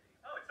Christianity.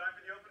 Oh, it's time for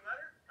the open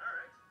letter? All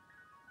right.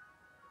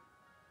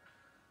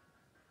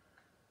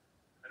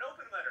 An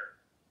open letter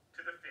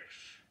to the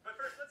fish. But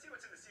first, let's see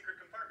what's in the secret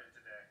compartment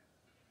today.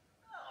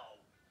 Oh,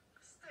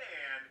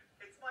 Stan,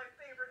 it's my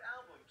favorite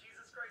album,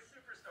 Jesus Christ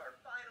Superstar,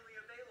 finally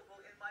available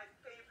in my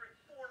favorite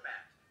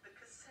format, the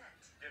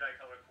cassette. Did I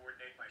color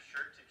coordinate my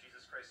shirt to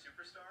Jesus Christ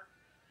Superstar?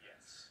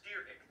 Yes.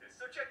 Dear Ichthus,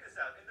 so check this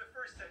out. In the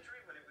 1st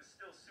century, when it was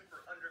still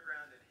super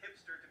underground and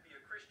hipster to be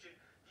a Christian,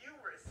 you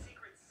were a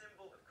secret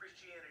symbol of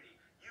Christianity,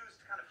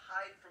 used to kind of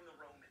hide from the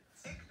Romans.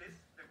 Ichthus,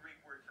 the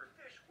Greek word for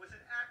fish, was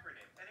an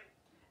acronym,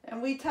 And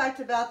we talked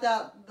about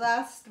that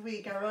last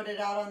week. I wrote it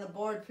out on the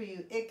board for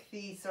you.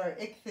 Ichthys, or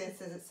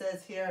Ichthys as it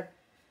says here.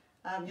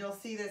 You'll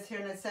see this here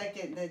in a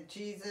second. The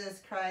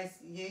Jesus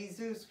Christ,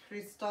 Jesus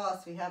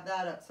Christos. We have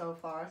that up so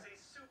far. It was a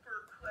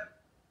super clever...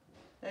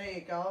 There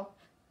you go.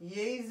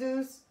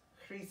 Jesus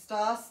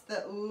Christos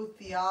Theou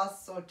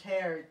Theos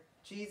Soter.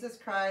 Jesus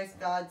Christ,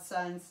 God's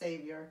Son,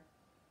 Savior.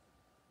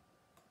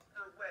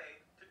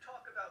 way to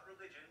talk about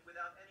religion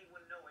without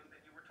anyone knowing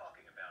that you were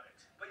talking about it.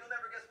 But you'll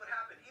never guess what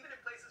happened, even in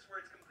places where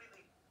it's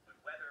completely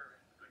good weather and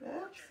good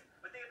fortune.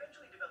 But they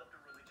eventually developed a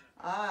religion.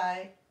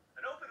 An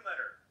open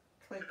letter.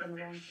 Click on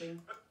the wrong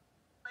thing. But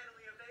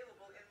finally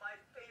available in my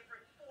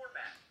favorite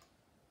format.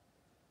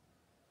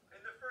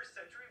 In the 1st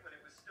century, when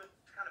it was still to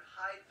kind of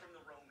hide from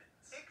the Romans,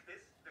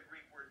 Ichthys, the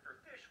Greek word for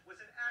fish,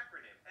 was an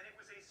acronym, and it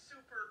was a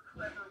super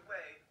clever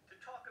way to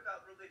talk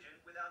about religion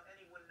without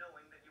anyone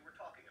knowing that you were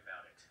talking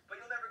about it. But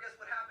you'll never guess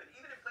what happened,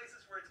 even in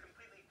places where it's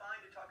completely fine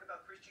to talk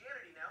about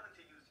Christianity now and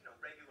to use,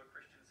 regular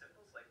Christian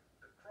symbols like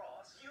the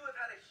cross. You have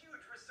had a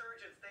huge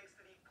resurgence thanks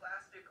to the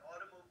plastic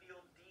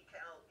automobile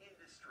decal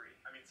industry.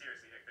 I mean,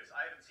 seriously, Ichthys,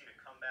 I haven't seen a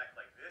comeback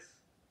like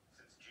this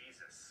since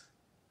Jesus.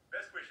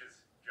 Best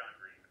wishes, John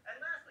Green. And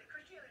lastly,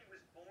 Christianity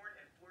was born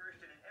and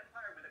flourished in an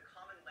empire with a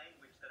common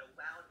language that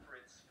allowed for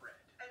its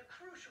spread. And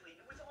crucially,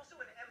 it was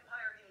also an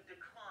empire in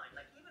decline.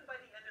 Like, even by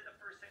the end of the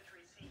 1st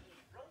century CE,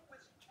 Rome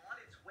was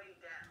on its way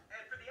down.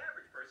 And for the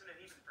average person,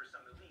 and even for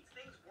some elites,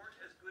 things weren't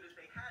as good as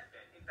they had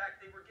been. In fact,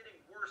 they were getting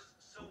worse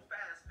so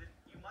fast that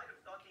you might have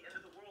thought the end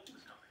of the world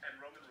was coming. And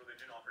Roman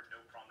religion offered no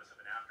promise of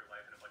an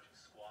afterlife and a bunch of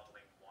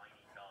squabbling,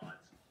 whiny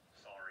gods.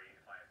 Sorry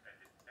if I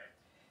offended.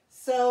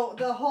 So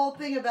the whole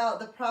thing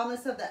about the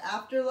promise of the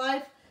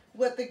afterlife,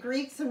 what the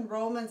Greeks and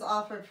Romans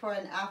offered for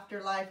an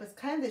afterlife was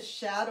kind of this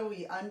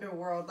shadowy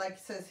underworld. Like it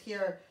says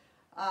here,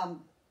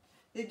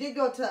 They did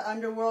go to the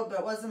underworld, but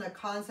it wasn't a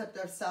concept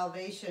of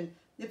salvation.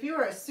 If you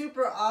were a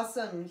super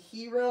awesome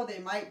hero, they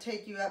might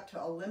take you up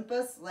to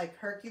Olympus, like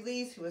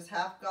Hercules, who was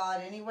half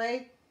god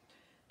anyway.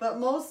 But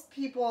most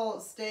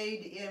people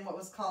stayed in what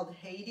was called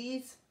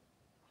Hades,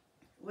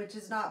 which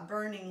is not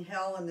burning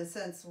hell in the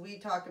sense we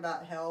talk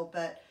about hell,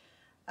 but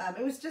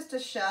it was just a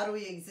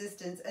shadowy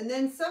existence. And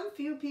then some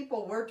few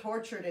people were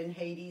tortured in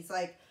Hades,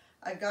 like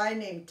a guy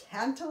named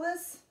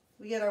Tantalus.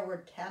 We get our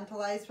word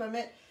tantalize from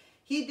it.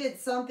 He did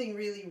something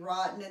really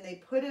rotten, and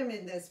they put him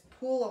in this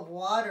pool of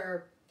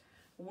water,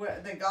 where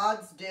the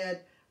gods did,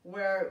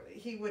 where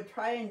he would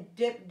try and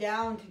dip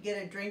down to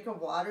get a drink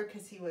of water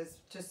because he was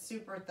just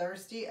super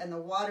thirsty, and the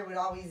water would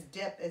always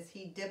dip as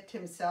he dipped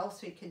himself,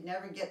 so he could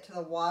never get to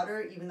the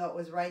water even though it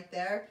was right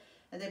there.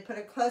 And they put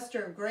a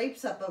cluster of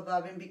grapes up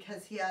above him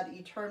because he had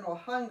eternal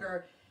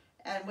hunger,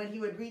 and when he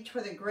would reach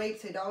for the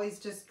grapes, they'd always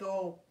just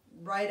go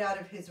right out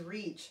of his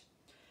reach.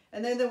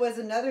 And then there was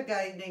another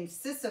guy named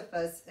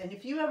Sisyphus, and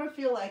if you ever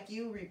feel like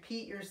you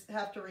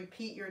have to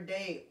repeat your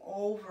day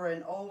over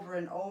and over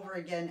and over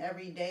again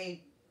every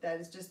day,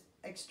 that is just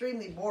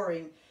extremely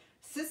boring.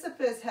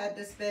 Sisyphus had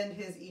to spend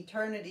his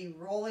eternity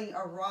rolling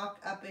a rock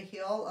up a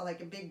hill,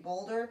 like a big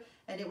boulder,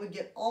 and it would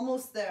get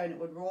almost there and it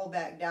would roll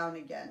back down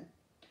again.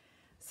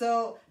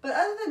 So, but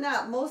other than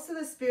that, most of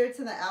the spirits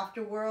in the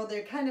afterworld,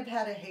 they kind of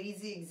had a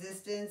hazy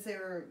existence. They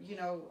were, you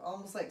know,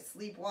 almost like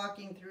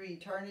sleepwalking through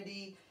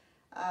eternity.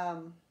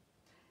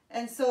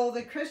 And so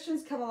the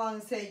Christians come along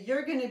and say,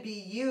 you're going to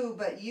be you,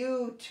 but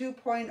you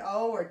 2.0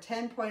 or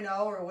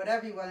 10.0 or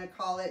whatever you want to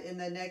call it in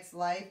the next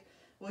life.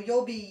 Well,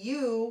 you'll be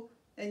you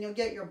and you'll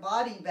get your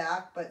body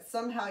back, but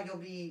somehow you'll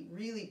be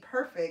really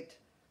perfect.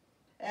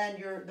 And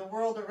the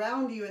world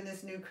around you in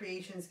this new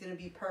creation is going to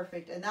be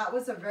perfect. And that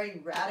was a very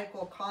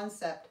radical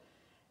concept.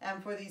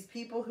 And for these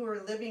people who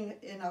are living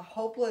in a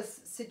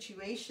hopeless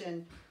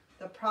situation,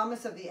 the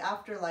promise of the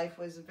afterlife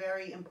was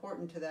very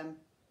important to them.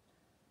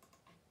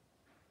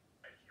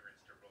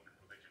 Adherents to Roman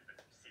religion,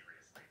 but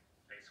seriously,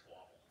 they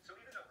squabble. So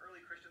even though early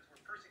Christians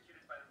were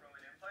persecuted by the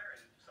Roman Empire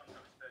and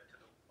sometimes fed to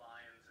the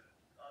lions and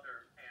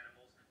other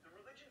animals, the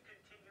religion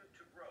continued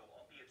to grow,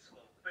 albeit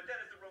slowly. But then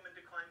as the Roman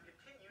decline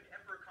continued,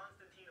 Emperor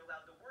Constantine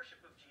allowed the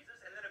worship of Jesus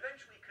and then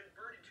eventually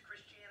converted to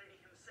Christianity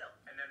himself.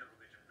 And then the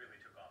religion really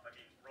took off. I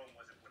mean, Rome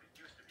wasn't what it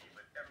used to be,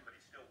 but everybody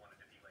still wanted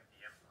to be like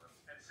the emperor.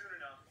 And soon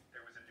enough,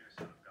 there was a new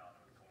Son of God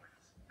on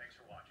coins. Thanks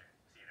for watching.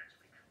 See you next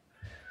week.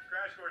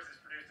 Crash Course is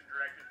produced and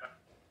directed by...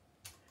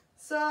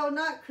 So,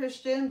 not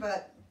Christian,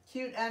 but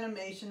cute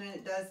animation, and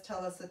it does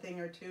tell us a thing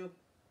or two.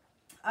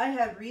 I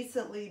had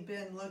recently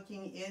been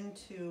looking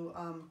into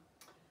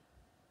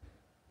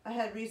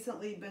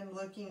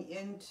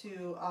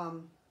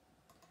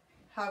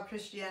how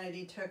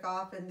Christianity took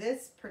off, and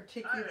this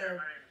particular Hi there,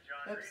 my name is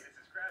John Reed. This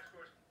is Crash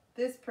Course.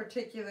 this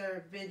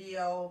particular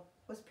video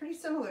was pretty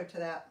similar to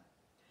that.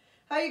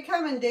 How you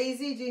coming,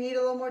 Daisy? Do you need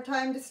a little more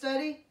time to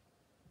study?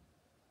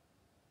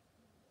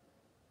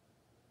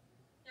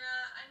 Yeah,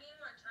 I need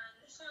more time.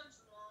 This one's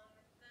long.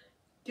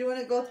 Do you want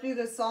to go through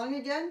the song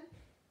again?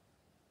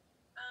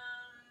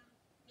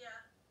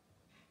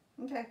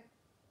 Yeah. Okay.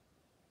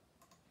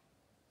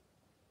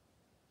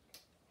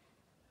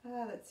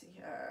 Let's see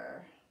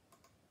here.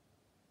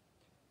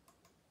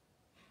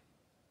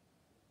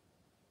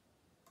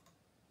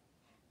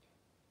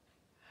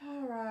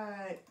 All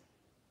right.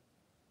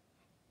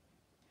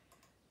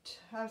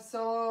 Have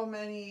so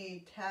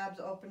many tabs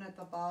open at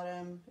the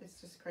bottom. It's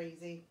just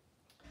crazy.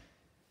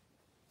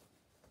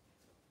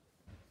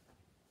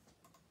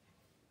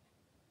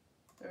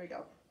 There we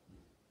go.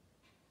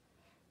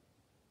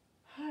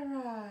 All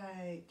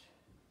right.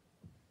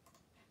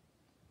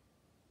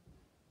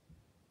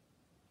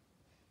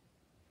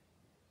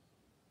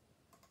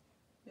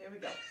 There we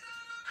go.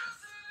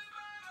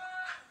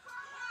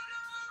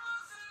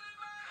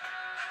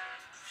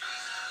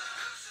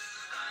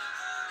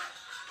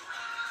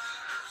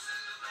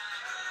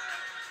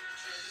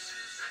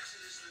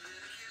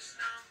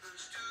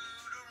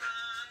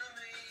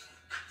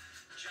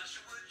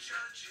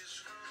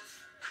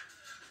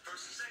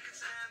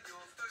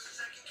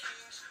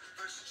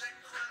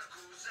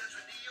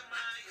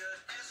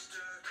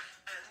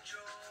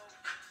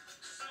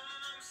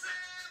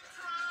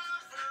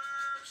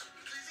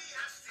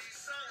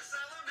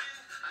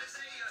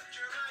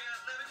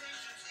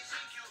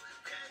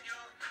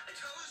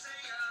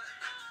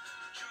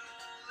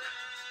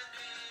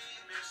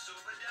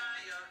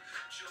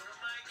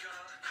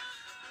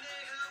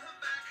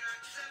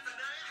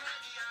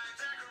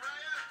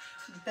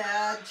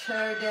 Bad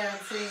chair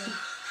dancing.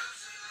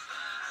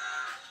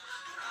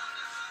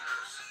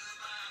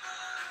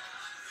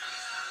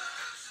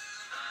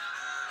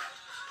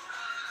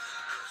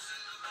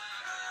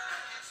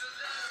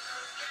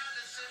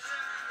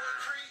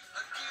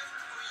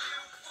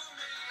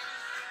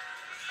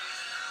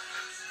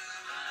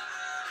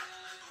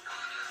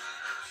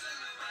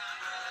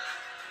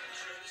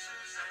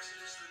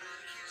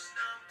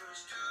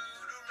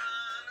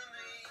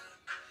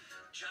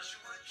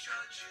 Joshua,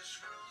 Judges,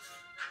 Ruth,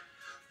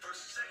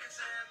 1st and 2nd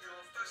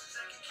Samuel, 1st and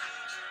 2nd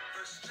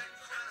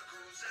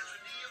Chronicles, Ezra,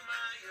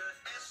 Nehemiah,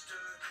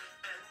 Esther,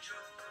 and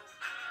Job.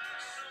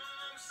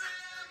 Psalms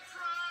and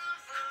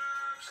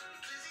Proverbs,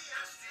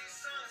 Ecclesiastes,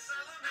 Song of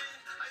Solomon,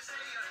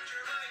 Isaiah,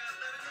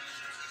 Jeremiah,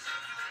 Lamentations,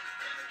 Ezekiel,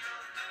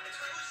 Daniel, and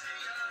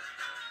Hosea,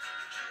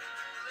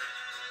 Joel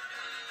and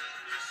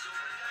Amos,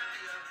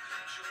 Obadiah,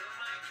 Joel,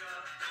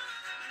 Micah,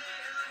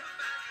 Nahum,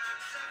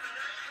 Habakkuk,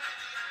 Zephaniah,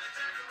 Haggai,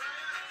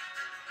 Zechariah,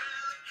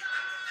 Malachi.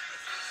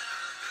 These are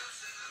the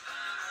books of the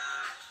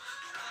Bible,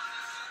 the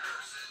wonderful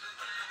books of the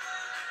Bible.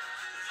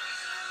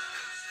 These are the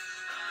books of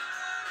the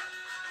Bible,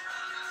 the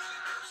wonderful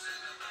books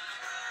of the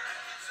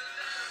Bible. It's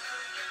a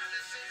letter from God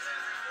that sets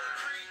everyone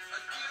free,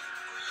 a gift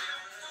for you,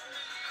 for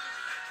me.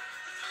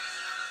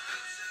 These are the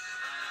books of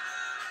the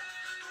Bible,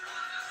 the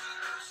wonderful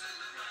books of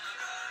the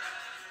Bible.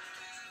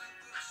 These are the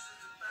books of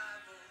the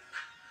Bible,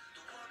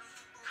 the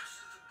wonderful books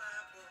of the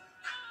Bible.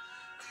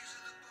 These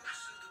are the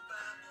books of the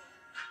Bible,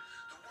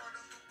 the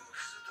wonderful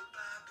books of the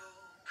Bible.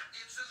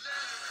 It's a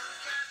letter from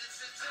God that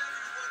sets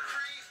everyone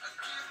free, a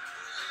gift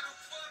for you,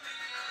 for me.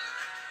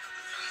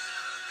 These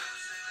are the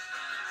books of the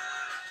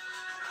Bible,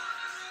 the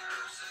wonderful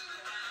books of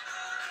the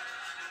Bible.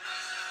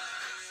 These are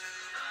the books of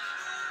the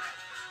Bible,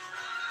 the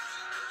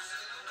wonderful books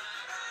of the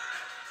Bible.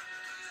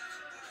 These are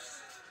the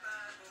books of the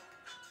Bible,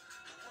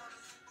 the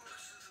wonderful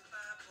books of the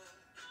Bible.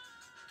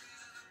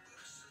 These are the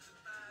books of the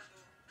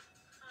Bible,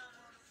 the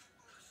wonderful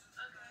books of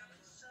the Okay, Bible.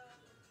 so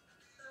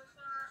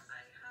far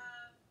I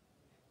have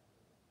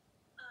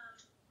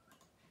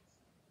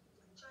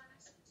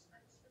Genesis,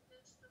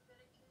 Exodus,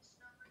 Leviticus,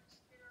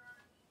 Numbers,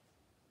 Deuteronomy,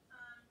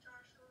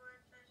 Joshua,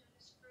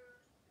 Judges,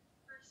 Ruth,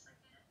 1st,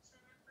 2nd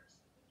Samuel,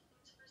 1st, 2nd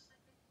Kings, 1st,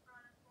 2nd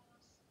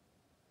Chronicles,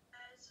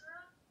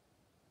 Ezra,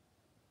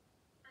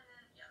 and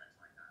then that's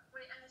all I got.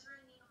 Wait, Ezra,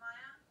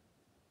 Nehemiah,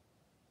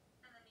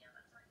 and then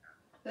that's all I got.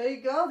 There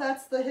you go.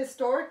 That's the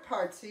historic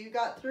part. So you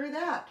got through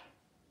that.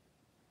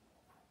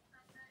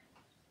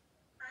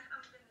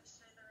 I'm gonna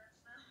say the rest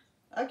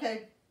now.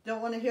 Okay.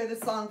 Don't want to hear the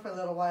song for a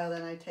little while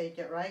then, I take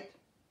it, right?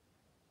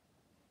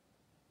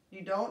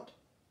 You don't?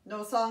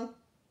 No song?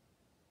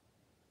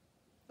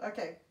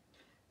 Okay.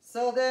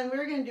 So then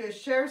we're going to do a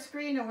share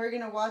screen and we're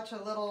going to watch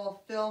a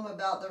little film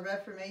about the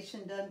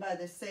Reformation done by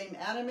the same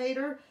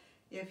animator.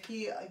 If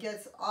he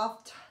gets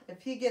off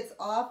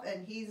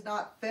and he's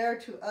not fair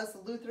to us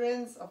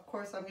Lutherans, of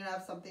course I'm going to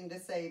have something to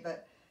say,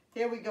 but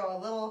here we go, a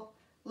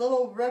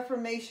little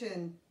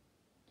Reformation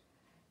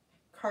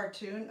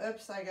cartoon.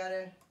 Oops, I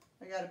gotta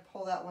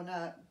pull that one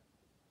up.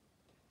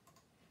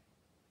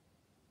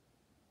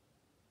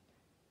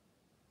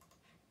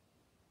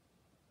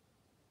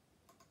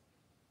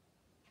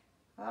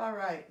 All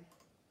right.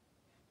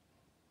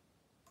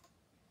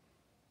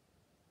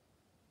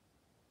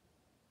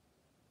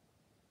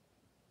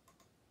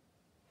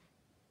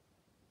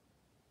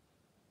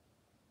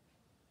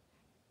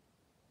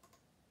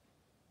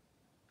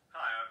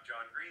 Hi, I'm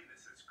John Green.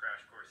 This is Crash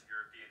Course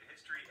European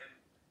History, and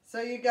So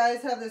you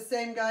guys have the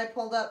same guy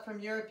pulled up from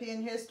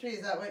European history?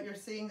 Is that what you're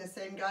seeing? The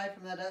same guy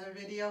from that other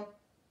video?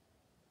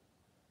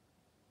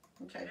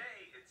 Okay.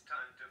 today it's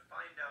time to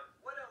find out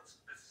what else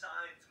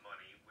besides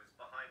money was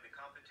behind the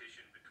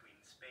competition between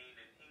Spain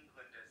and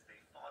England as they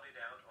fought it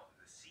out on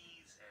the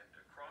seas and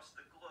across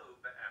the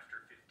globe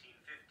after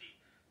 1550.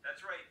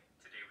 That's right,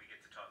 today we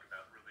get to talk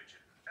about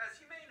religion. As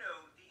you may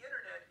know, the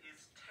internet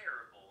is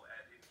terrible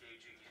at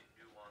engaging in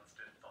nuanced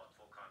and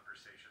thoughtful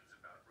conversations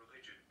about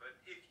religion, but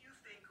if you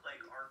think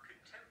like our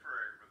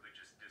contemporary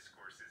religious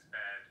discourse is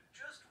bad,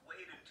 just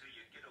wait until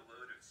you get a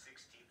load of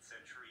 16th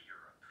century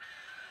Europe.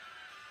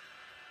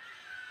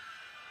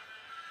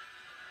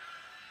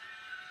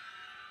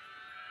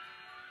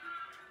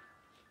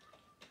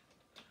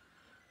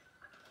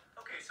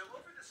 Okay, so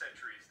over the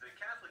centuries, the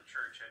Catholic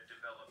Church had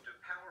developed a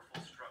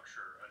powerful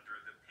structure under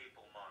the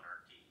papal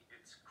monarchy.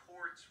 Its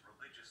courts,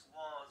 religious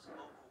laws,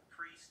 local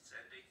priests,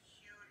 and a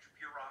huge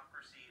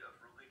bureaucracy of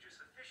religious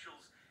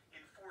officials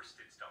enforced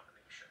its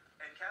domination.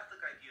 And Catholic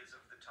ideas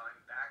of the time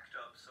backed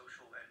up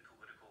social and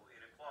political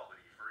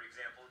inequality. For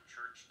example,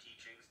 church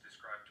teachings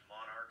described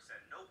monarchs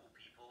and noble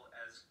people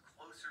as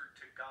closer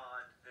to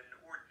God than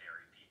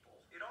ordinary people.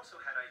 It also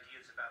had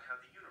ideas about how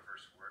the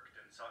universe worked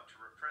and sought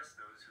to repress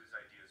those whose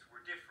ideas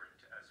were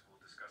different, as we'll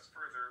discuss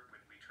further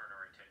when we turn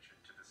our attention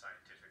to the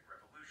scientific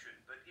revolution.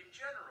 But in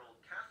general,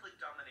 Catholic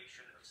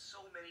domination of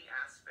so many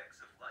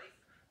aspects of life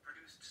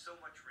produced so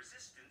much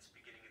resistance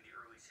beginning in the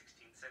early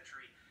 16th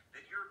century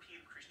that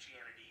European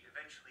Christianity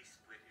eventually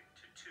split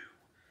into two,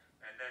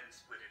 and then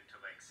split into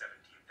like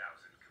 17,000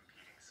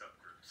 competing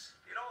subgroups.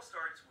 It all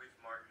starts with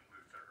Martin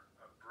Luther,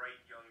 a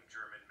bright young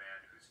German man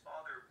whose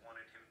father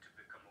wanted him to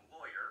become a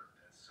lawyer,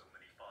 as so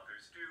many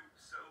fathers do,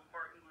 so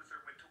Martin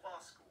Luther went to law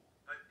school.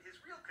 But his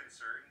real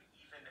concern,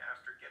 even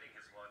after getting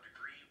his law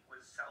degree,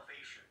 was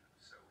salvation,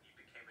 so he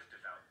became a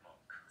devout monk.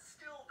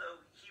 Still,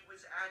 though, he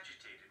was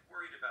agitated,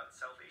 worried about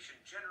salvation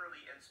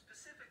generally, and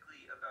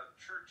specifically about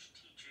church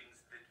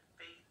teachings that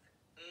faith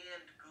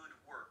and good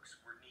works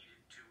were needed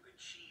to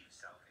achieve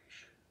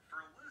salvation.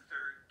 For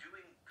Luther,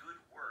 doing good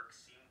works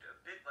seemed a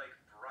bit like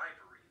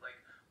bribery. Like,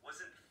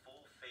 wasn't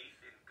full faith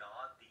in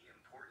God the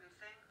important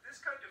thing? This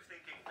kind of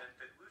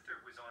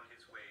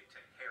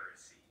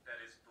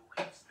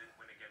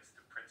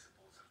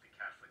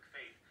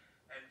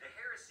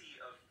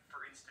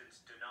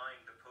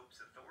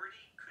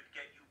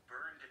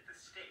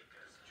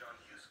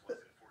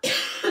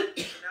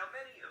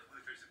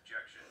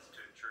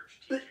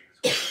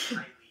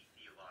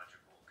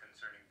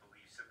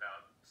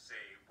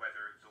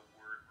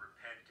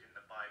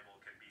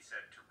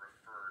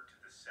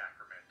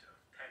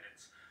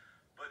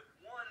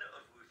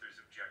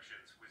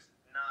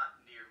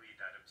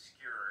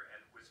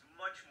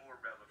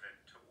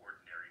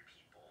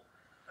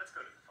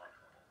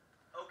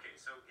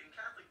So in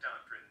Catholic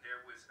doctrine,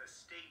 there was a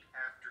state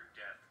after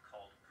death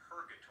called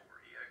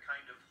purgatory, a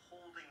kind of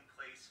holding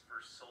place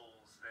for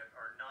souls that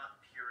are not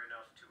pure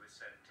enough to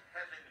ascend to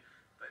heaven,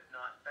 but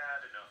not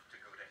bad enough to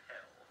go to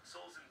hell.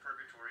 Souls in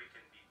purgatory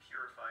can be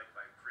purified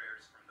by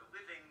prayers from the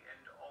living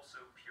and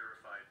also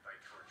purified by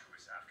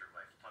tortuous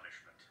afterlife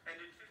punishment. And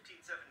in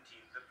 1517,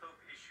 the Pope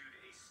issued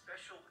a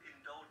special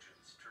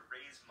indulgence to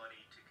raise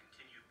money to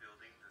continue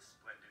building the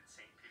splendid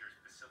St.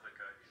 Peter's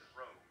Basilica in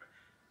Rome.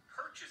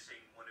 Purchasing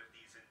one of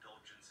these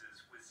indulgences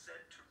was said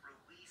to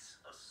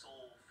release a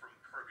soul from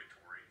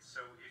purgatory.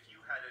 So if you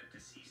had a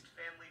deceased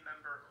family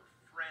member or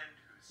friend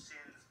whose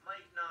sins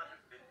might not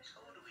have been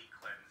totally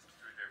cleansed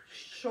through their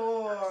faith in good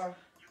Sure.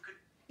 works, you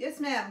could Yes,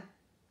 ma'am.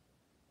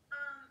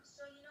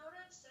 So you know what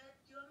I said?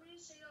 Do you want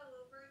me to say it all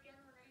over again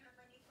when I have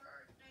my new part?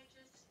 Or can I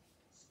just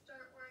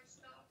start where I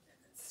stopped? And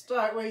then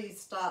Start where you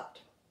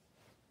stopped.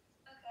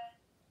 Okay.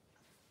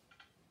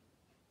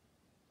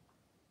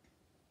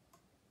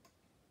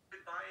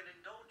 buy an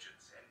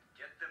indulgence and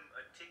get them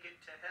a ticket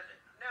to heaven.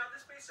 Now,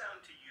 this may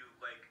sound to you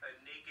like a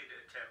naked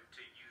attempt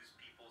to use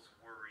people's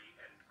worry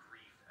and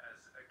grief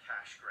as a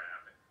cash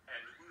grab,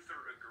 and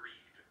Luther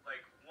agreed.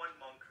 Like, one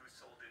monk who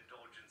sold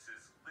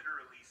indulgences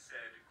literally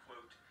said,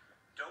 quote,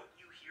 "Don't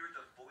you hear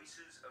the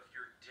voices of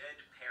your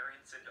dead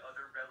parents and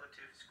other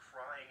relatives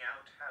crying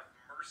out, 'Have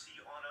mercy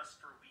on us,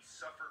 for we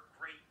suffer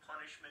great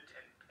punishment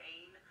and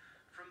pain'?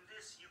 From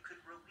this you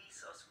could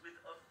release us with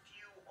a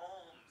few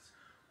alms.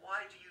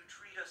 Why do you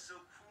treat us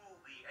so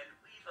cruelly and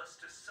leave us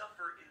to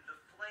suffer in the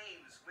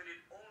flames when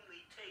it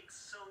only takes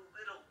so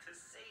little to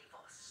save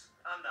us?"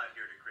 I'm not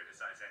here to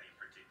criticize any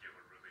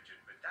particular religion,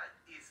 but that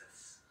is a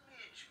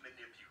smidge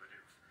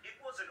manipulative.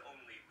 It wasn't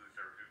only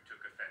Luther who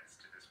took offense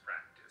to this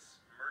practice.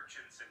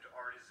 Merchants and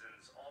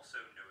artisans also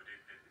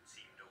noted that it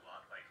seemed a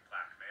lot like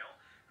blackmail.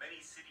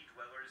 Many city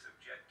dwellers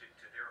objected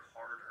to their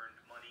hard-earned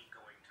money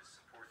going to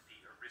support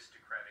the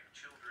aristocratic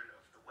children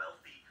of the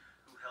wealthy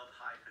who held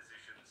high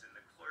positions in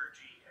the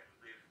clergy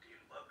and lived in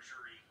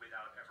luxury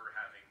without ever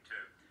having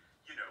to,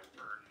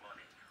 earn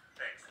money.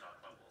 Thanks,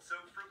 Thought Bubble. So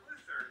for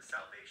Luther,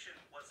 salvation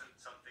wasn't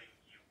something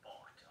you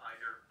bought,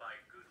 either by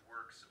good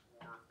works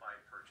or by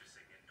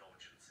purchasing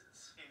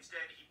indulgences.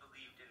 Instead, he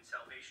believed in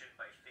salvation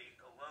by faith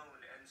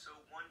alone, and so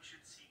one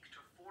should seek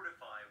to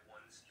fortify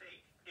one's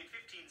faith. In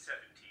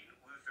 1517,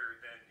 Luther,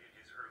 then in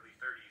his early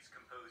 30s,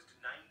 composed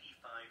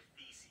 95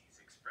 theses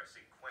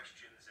expressing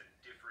questions and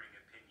differing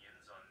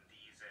opinions on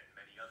these and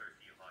many other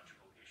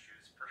theological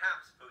issues,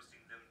 perhaps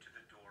posting them to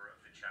the door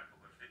of the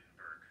Chapel of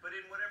Wittenberg. But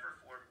in whatever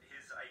form,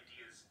 his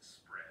ideas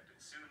spread.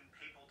 Soon,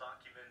 papal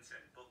documents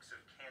and books of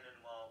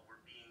canon law were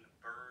being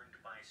burned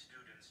by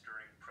students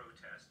during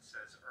protests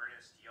as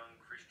earnest young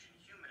Christian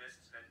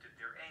humanists vented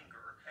their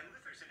anger, and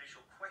Luther's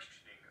initial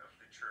questioning of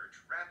the church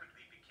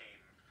rapidly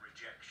became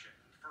rejection.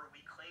 "For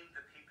we claim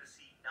the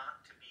papacy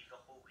not to be the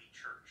Holy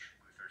Church,"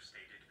 Luther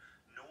stated,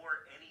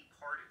 "nor any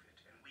part of it,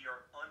 and we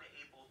are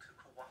unable to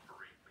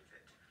cooperate with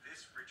it.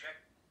 This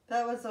rejection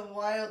That was a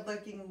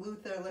wild-looking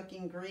Luther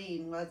looking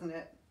green, wasn't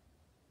it?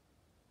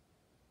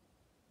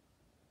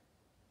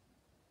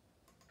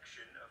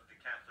 of the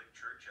Catholic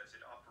Church as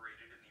it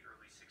operated in the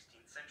early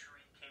 16th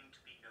century came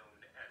to be known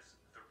as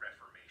the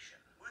Reformation.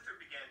 Luther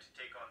began to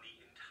take on the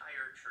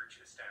entire church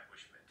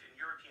establishment. In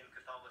European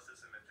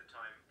Catholicism at the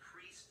time,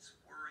 priests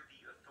were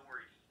the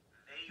authority.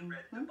 They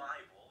read the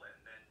Bible and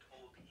then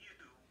told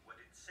you what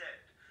it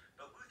said.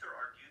 But Luther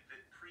argued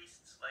that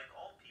priests, like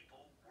all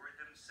people, were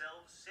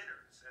themselves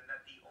sinners, and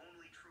that the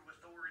only true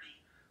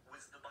authority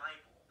was the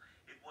Bible.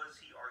 It was,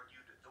 he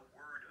argued, the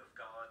Word of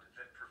God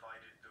that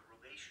provided the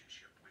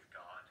relationship with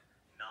God,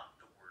 not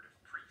the word of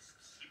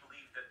priests. He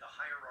believed that the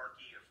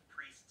hierarchy of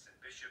priests and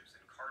bishops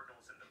and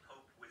cardinals and the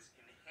Pope was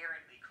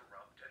inherently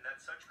corrupt, and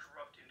that such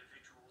corrupt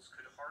individuals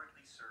could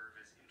hardly serve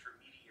as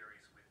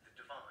intermediaries with the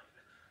divine.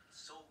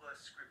 Sola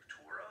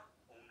scriptura,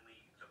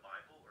 only the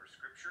Bible or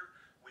Scripture,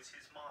 was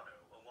his motto,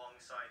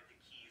 alongside the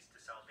keys to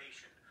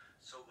salvation,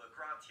 sola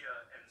gratia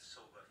and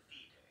sola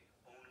fide,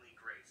 only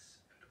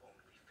grace and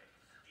only faith.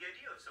 The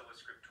idea of sola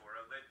scriptura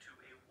led to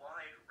a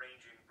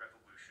wide-ranging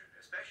revolution,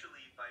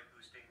 especially by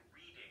boosting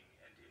reading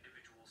and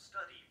individual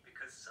study,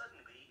 because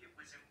suddenly it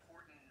was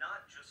important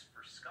not just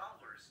for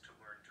scholars to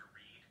learn to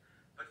read,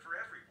 but for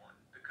everyone,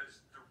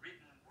 because the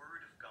written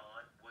word of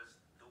God was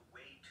the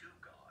way to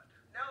God.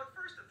 Now, at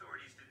first,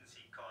 authorities didn't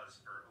see cause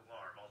for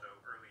alarm, although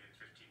early in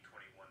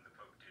 1521 the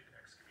Pope did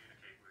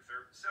excommunicate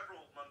Luther.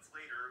 Several months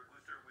later,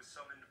 Luther was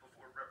summoned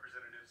before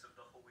representatives of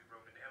the Holy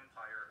Roman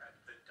Empire at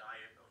the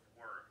Diet of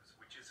Worms,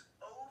 which is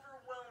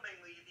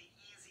overwhelmingly the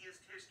easiest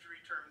history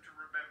term to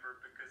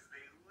remember because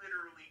they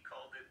literally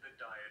called it the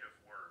Diet of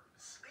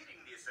Worms.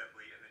 Leading the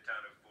assembly in the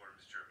town of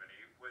Worms,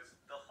 Germany, was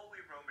the Holy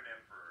Roman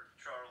Emperor,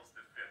 Charles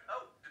V.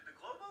 Oh, did the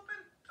globe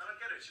open? I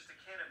don't get it. It's just a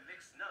can of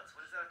mixed nuts.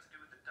 What does that have to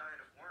do with the Diet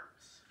of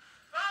Worms?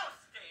 Oh,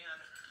 Stan!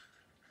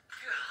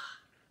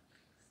 Gah.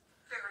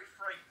 Very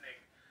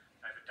frightening.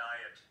 I have a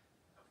diet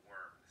of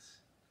worms.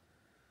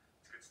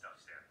 It's good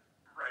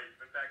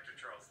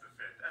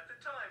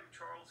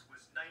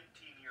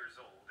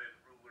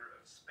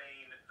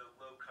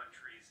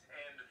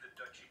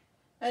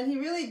And he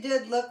really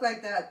did look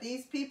like that.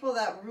 These people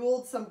that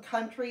ruled some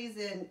countries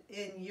in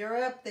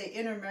Europe, they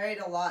intermarried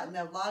a lot, and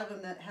a lot of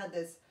them that had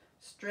this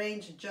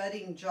strange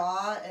jutting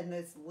jaw and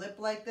this lip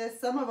like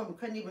this. Some of them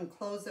couldn't even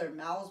close their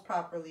mouths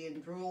properly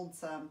and drooled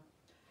some.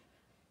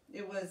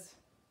 It was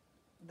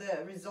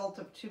the result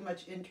of too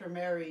much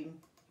intermarrying.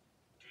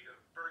 Of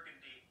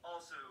Burgundy,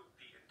 also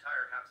the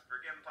entire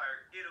Habsburg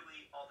Empire,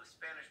 Italy, all the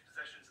Spanish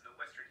possessions in the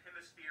Western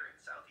Hemisphere and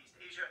Southeast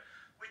Asia,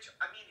 which,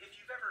 I mean, if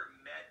you've ever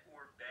met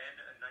or been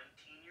a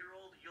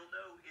 19-year-old, you'll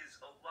know is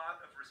a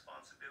lot of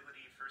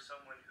responsibility for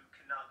someone who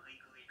cannot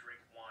legally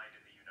drink wine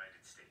in the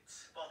United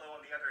States. Although,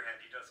 on the other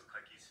hand, he does look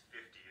like he's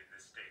 50 in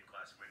this stained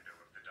glass window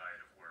of the Diet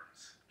of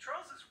Worms.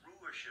 Charles's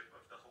rulership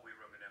of the Holy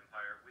Roman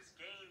Empire was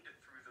gained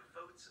through the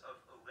votes of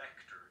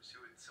electors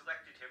who had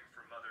selected him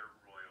from other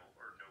royal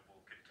or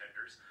noble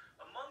contenders.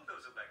 Among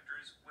those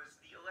electors was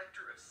the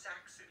Elector of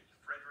Saxony,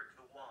 Frederick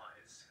the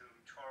Wise, whom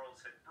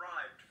Charles had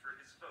bribed for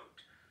his vote.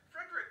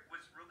 Frederick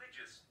was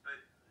religious,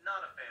 but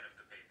not a fan of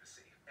the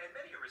papacy. And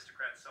many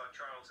aristocrats saw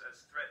Charles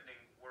as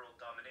threatening world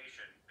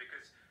domination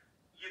because,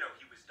 you know,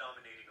 he was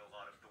dominating a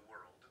lot of the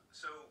world.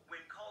 So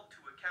when called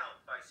to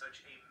account by such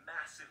a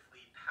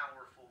massively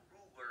powerful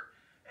ruler,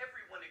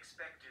 everyone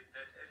expected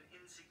that an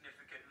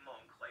insignificant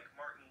monk like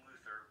Martin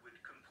Luther would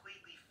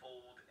completely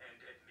fold and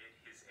admit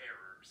his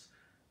errors.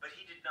 But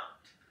he did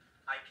not.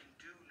 I can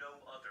do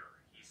no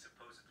other, he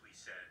supposedly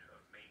said,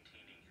 of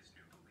maintaining his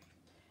new belief.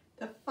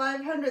 The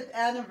 500th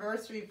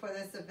anniversary for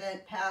this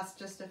event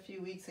passed just a few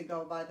weeks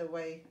ago, by the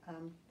way.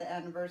 The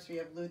anniversary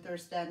of Luther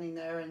standing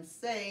there and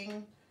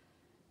saying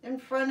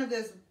in front of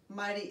this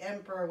mighty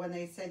emperor, when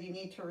they said, you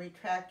need to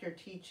retract your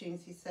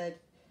teachings, he said,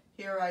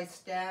 here I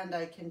stand,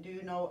 I can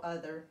do no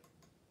other.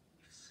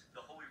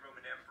 The Holy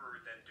Roman Emperor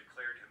then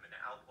declared him an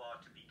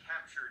outlaw to be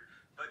captured,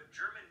 but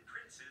German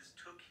princes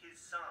took his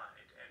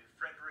side, and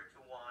Frederick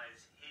the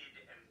Wise hid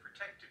and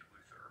protected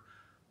Luther.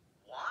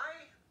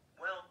 Why?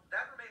 Well,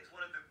 that remains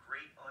one of the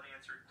great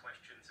unanswered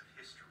questions of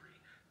history.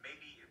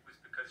 Maybe it was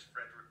because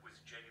Frederick was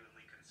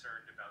genuinely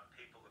concerned about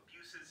papal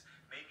abuses,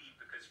 maybe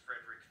because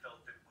Frederick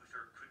felt that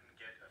Luther couldn't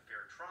get a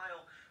fair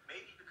trial,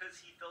 maybe because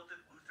he felt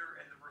that Luther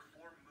and the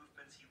reform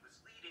movements he was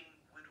leading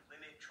would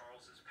limit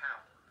Charles's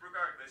power.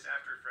 Regardless,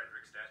 after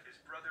Frederick's death, his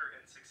brother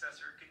and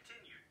successor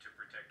continued to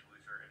protect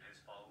Luther and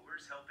his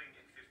followers, helping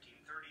in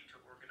 1530 to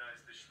organize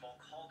the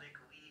Schmalkaldic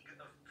League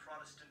of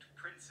Protestant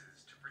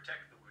Princes to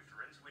protect the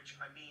Lutherans, which,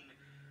 I mean,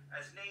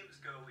 as names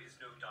go, is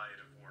no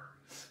Diet of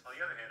Worms. On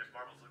the other hand, if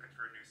Marvel's looking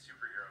for a new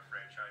superhero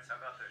franchise, how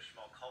about the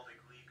Schmalkaldic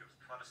League of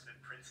Protestant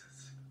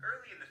Princes?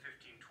 Early in the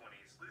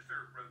 1520s,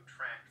 Luther wrote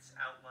tracts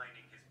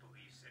outlining his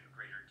beliefs in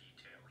greater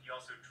detail. He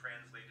also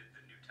translated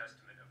the New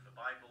Testament of the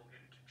Bible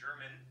into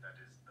German, that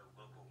is the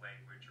local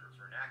language or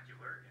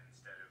vernacular,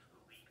 instead of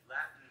elite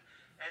Latin.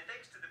 And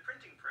thanks to the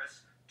printing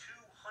press,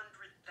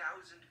 200,000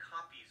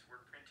 copies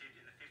were printed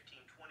in the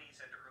 1520s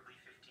and early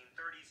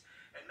 1530s,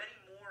 and many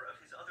more of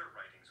his other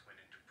writings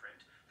went into print.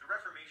 The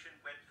Reformation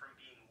went from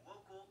being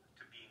local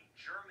to being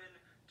German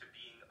to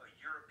being a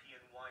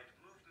European-wide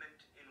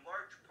movement, in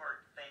large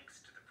part thanks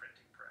to the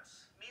printing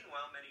press.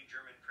 Meanwhile, many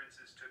German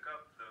princes took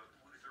up the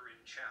Lutheran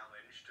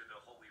challenge to the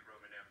Holy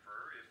Roman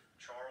Emperor. If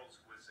Charles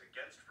was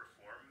against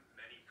reform,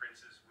 many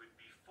princes would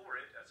be for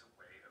it as a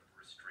way of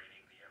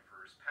restraining the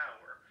emperor's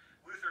power.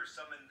 Luther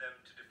summoned them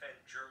to defend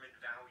German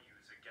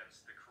values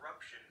against the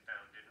corruption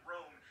found in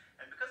Rome,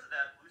 and because of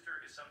that,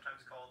 Luther is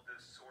sometimes called the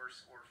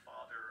source or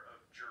father of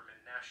German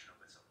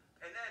nationalism.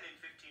 And then in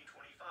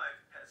 1525,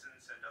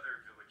 peasants and other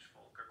village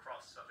folk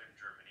across southern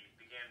Germany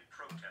began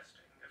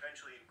protesting,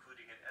 eventually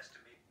including an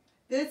estimate.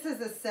 This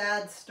is a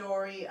sad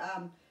story,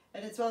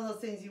 and it's one of those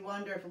things you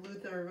wonder if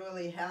Luther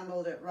really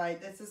handled it right.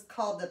 This is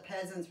called the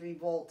Peasants'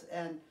 Revolt,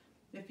 and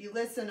if you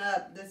listen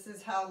up, this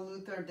is how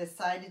Luther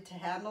decided to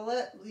handle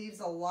it.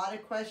 Leaves a lot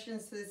of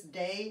questions to this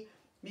day.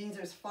 Means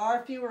there's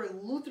far fewer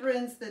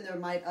Lutherans than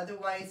there might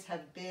otherwise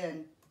have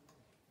been.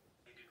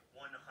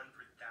 100,000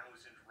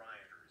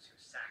 rioters who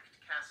sacked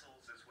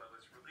castles as well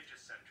as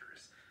religious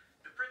centers.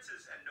 The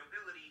princes and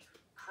nobility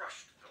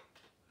crushed them.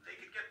 They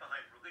could get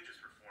behind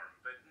religious reform,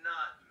 but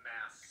not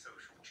mass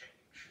social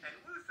change. And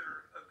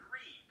Luther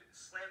agreed,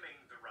 slamming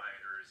the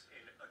rioters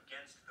in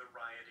Against the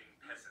Rioting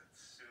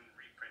Peasants, soon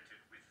reprinted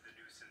with the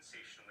new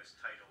sensationalist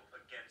title,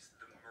 Against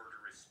the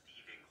Murderous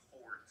Thieving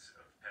Hordes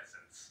of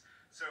Peasants.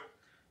 So,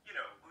 you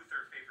know,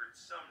 Luther favored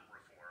some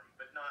reform,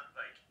 but not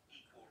like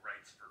equal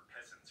rights for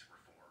peasants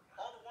reform.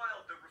 All the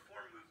while, the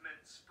reform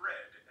movement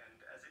spread, and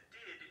as it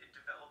did, it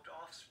developed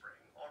offspring.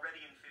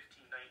 Already in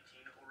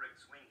 1519, Ulrich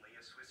Zwingli,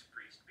 a Swiss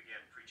priest, began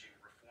preaching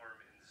reform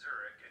in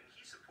Zurich, and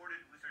he supported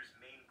Luther's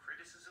main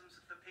criticisms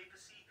of the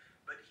papacy,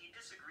 but he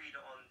disagreed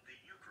on the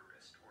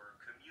Eucharist, or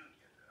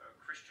communion, a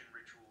Christian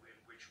ritual in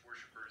which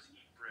worshippers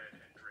eat bread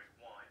and drink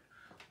wine,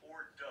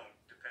 or don't,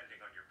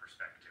 depending on your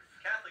perspective.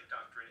 Catholic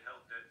doctrine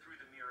held that through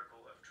the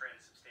miracle of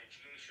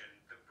transubstantiation,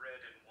 the bread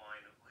and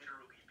wine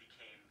literally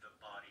became the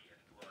body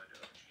and blood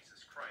of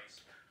Jesus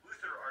Christ.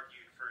 Luther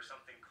argued for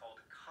something called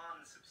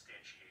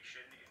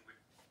consubstantiation, in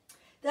which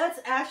That's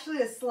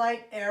actually a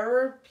slight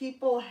error.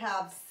 People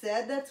have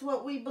said that's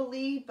what we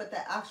believe, but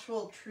the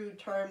actual true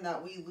term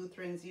that we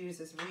Lutherans use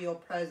is real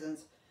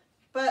presence.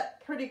 But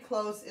pretty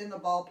close in the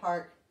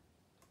ballpark.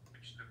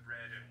 Which the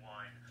bread and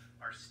wine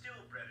are still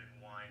bread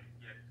and wine,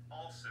 yet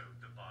also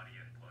the body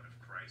and blood of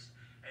Christ.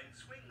 And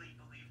Zwingli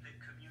believed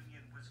that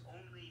communion was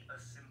only a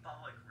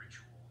symbolic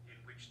ritual in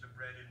which the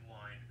bread and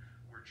wine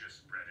were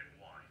just bread and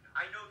wine.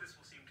 I know this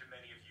will seem to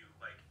many of you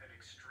like an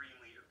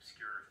extremely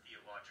obscure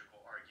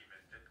theological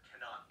argument that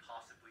cannot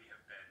possibly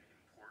have been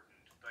important,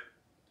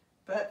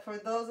 But for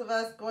those of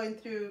us going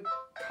through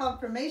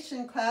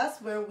confirmation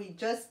class where we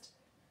just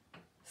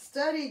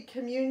studied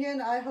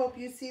communion, I hope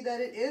you see that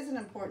it is an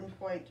important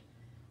point.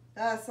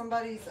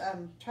 Somebody's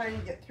trying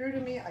to get through to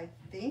me, I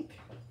think.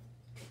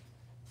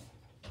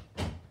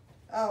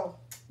 Oh,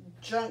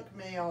 junk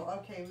mail.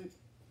 Okay,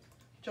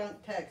 junk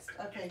text.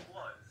 Okay. it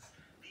was.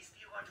 These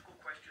theological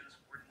questions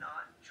were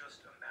not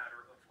just a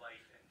matter of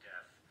life and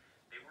death.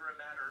 They were a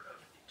matter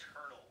of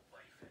eternal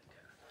life and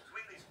death.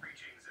 Zwingli's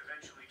preachings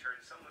eventually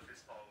turned some of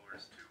his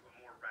followers to a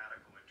more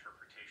radical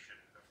interpretation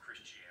of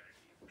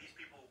Christianity. These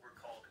people were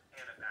called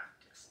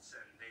Anabaptists,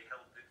 and they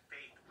held that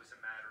faith was a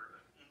matter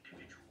of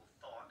individual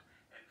thought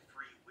and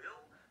free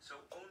will, so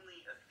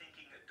only a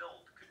thinking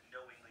adult could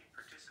knowingly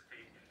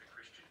participate in the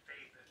Christian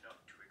faith enough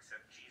to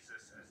accept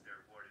Jesus as their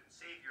Lord and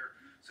Savior.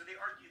 So they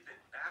argued that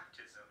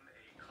baptism,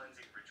 a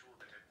cleansing ritual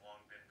that had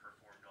long been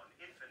performed on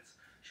infants,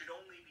 should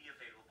only be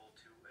available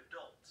to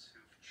adults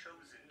who've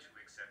chosen to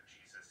accept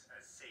Jesus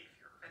as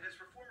Savior. And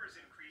as reformers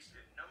increased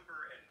in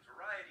number and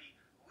variety,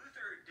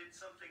 Luther did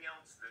something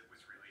else that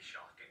was really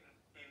shocking.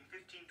 In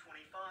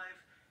 1525,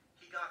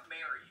 he got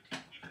married,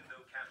 even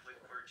though Catholic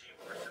clergy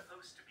were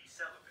supposed to be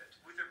celibate.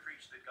 Luther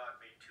preached that God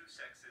made two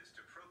sexes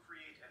to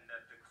procreate and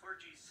that the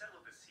clergy's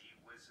celibacy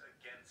was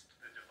against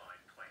the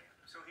divine plan.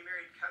 So he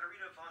married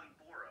Katharina von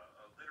Bora,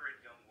 a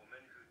literate young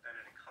woman who'd been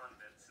in a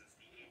convent since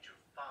the age of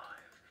 5.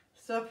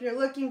 So if you're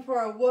looking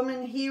for a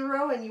woman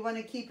hero and you want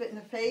to keep it in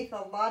the faith,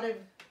 a lot of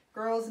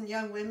girls and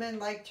young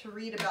women like to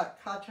read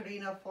about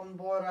Katharina von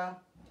Bora.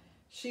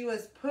 She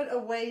was put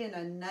away in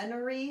a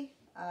nunnery,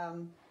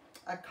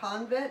 a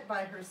convent,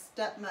 by her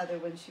stepmother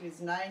when she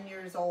was 9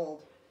 years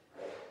old.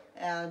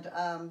 And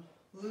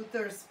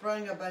Luther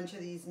sprung a bunch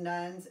of these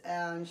nuns,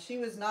 and she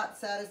was not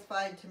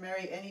satisfied to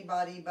marry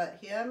anybody but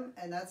him,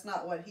 and that's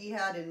not what he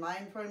had in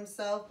mind for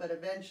himself, but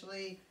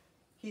eventually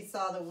he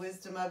saw the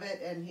wisdom of it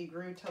and he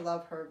grew to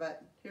love her.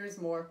 But here's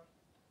more.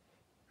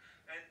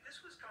 And this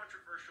was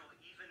controversial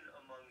even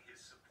among his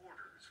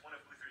supporters. One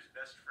of Luther's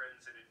best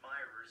friends and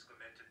admirers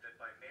lamented that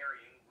by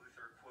marrying,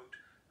 Luther, quote,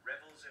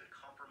 revels and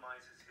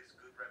compromises his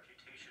good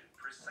reputation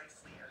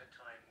precisely at a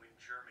time when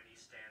Germany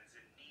stands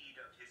in need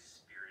of his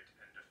spirit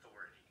and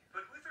authority.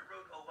 But Luther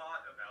wrote a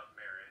lot about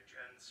marriage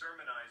and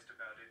sermonized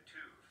about it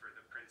too for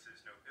the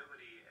prince's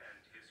nobility and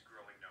his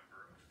growing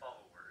number of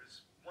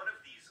followers. One of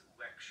these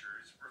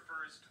lectures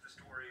refers to the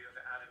story of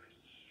Adam and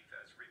Eve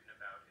as written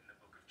about in the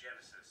book of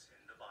Genesis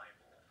in the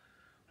Bible.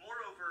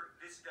 Moreover,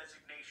 this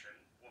designation,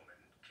 woman,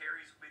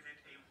 carries with it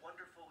a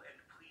wonderful and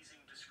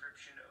pleasing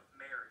description of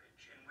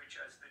marriage, in which,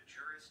 as the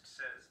jurist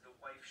says, the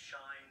wife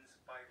shines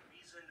by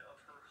reason of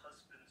her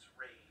husband's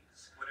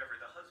rays. Whatever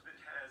the husband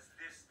has,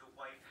 this the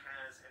wife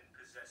has and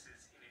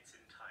possesses in its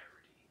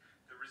entirety.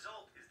 The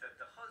result is that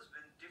the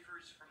husband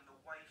differs from the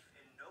wife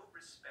in no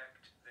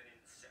respect than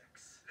in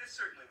sex. This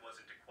certainly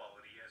wasn't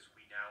equality as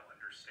we now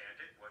understand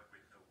it, what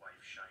with the wife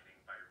shining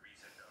by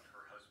reason of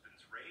her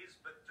husband's rays,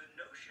 but the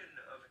notion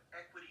of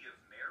equity of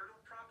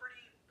marital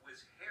property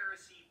was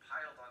heresy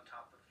piled on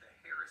top of the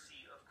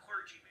heresy of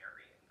clergy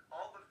marrying.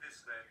 All of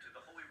this led to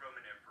the Holy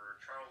Roman Emperor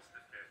Charles V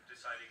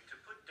deciding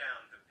to put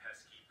down the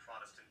pesky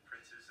Protestant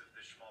princes of the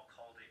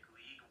Schmalkaldic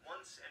League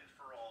once and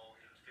for all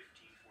in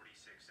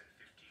 1546 and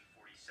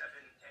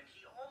 1547, and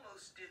he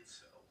almost did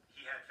so.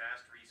 He had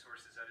vast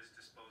resources at his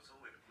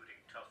disposal, including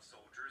tough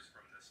soldiers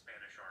from the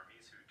Spanish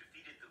armies who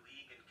defeated the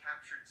League and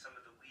captured some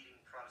of the leading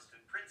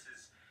Protestant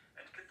princes,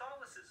 and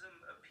Catholicism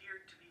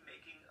appeared to be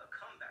making a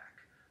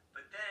comeback.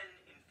 But then,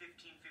 in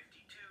 1552,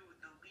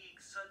 the League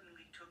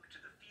suddenly took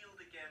to the field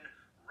again,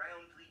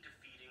 roundly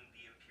defeating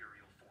the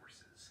imperial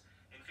forces.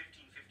 In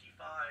 1555,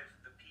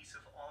 the Peace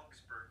of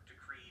Augsburg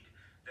decreed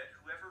that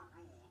whoever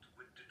ruled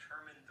would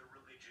determine the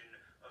religion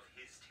of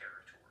his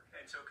territory.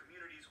 And so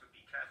communities would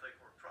be Catholic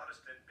or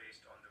Protestant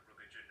based on the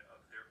religion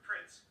of their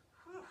prince.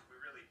 Whew, we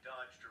really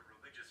dodged a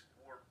religious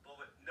war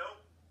bullet. No,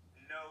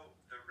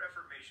 the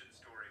Reformation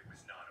story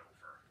was not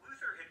over.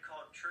 Luther had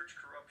called church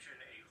corruption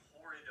a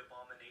horrid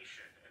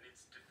abomination, and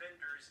its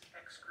defenders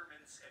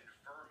excrements and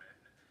vermin.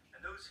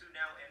 And those who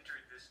now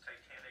entered this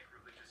titanic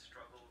religious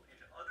struggle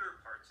in other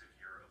parts of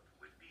Europe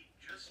would be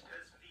just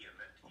as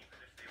vehement, even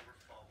if they were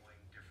following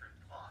different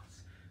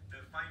plots.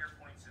 The finer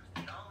points of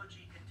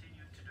theology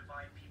continued to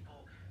divide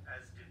people,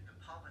 as did the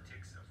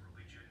politics of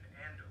religion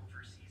and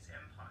overseas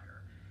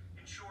empire.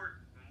 In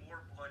short,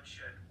 more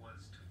bloodshed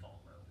was to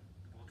follow.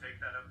 We'll take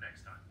that up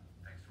next time.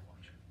 Thanks for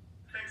watching.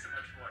 Thanks so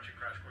much for watching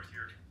Crash Course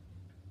Theology.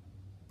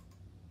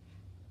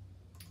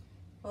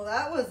 Well,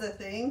 that was a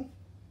thing.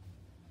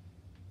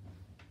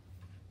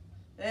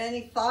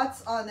 Any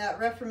thoughts on that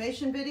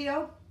Reformation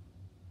video?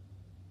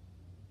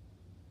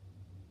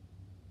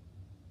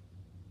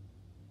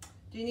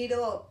 Do you need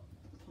a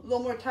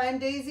little more time,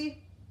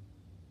 Daisy?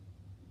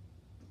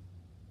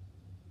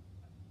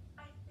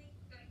 I think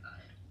I got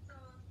it. So,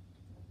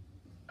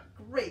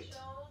 Great.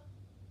 Joel.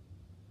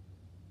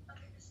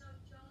 Okay, so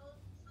Joel,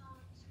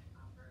 Psalms,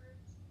 Proverbs,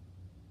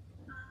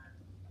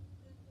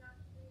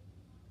 Ecclesiastes,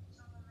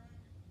 Solomon,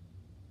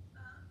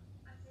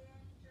 Isaiah,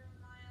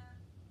 Jeremiah,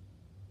 Lamentations,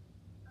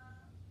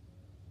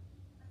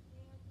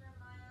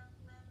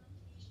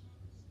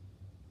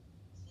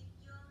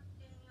 Ezekiel,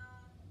 Daniel,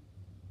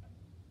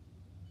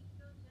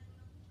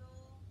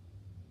 Joel,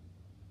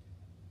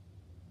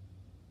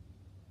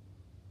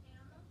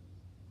 Amos.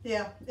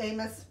 Yeah,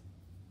 Amos.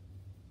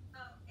 Oh,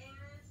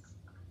 Amos.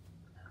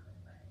 What did I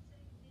say?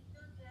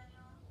 Ezekiel,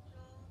 Daniel,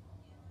 Joel,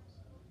 Amos,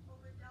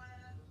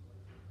 Obadiah,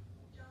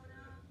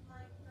 Jonah,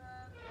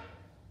 Micah,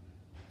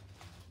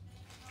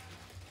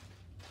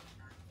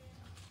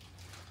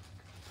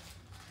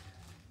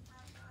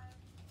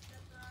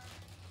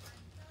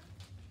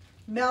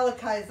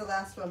 Malachi is the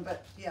last one,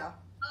 but yeah.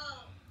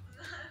 Oh,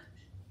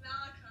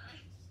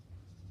 Malachi.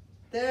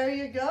 There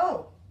you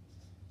go.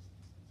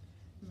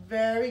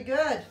 Very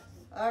good.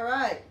 All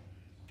right.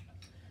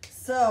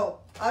 So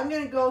I'm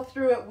going to go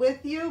through it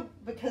with you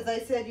because I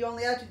said you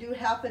only have to do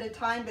half at a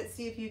time, but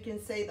see if you can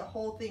say the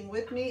whole thing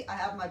with me. I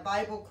have my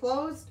Bible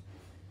closed.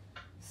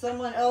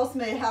 Someone else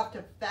may have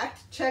to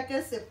fact check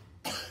us if,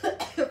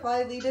 if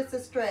I lead us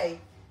astray.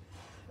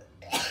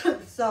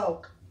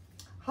 So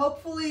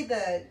hopefully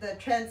the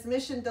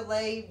transmission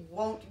delay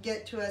won't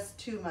get to us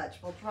too much.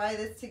 We'll try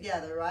this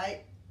together,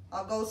 right?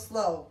 I'll go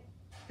slow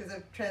because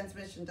of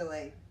transmission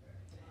delay.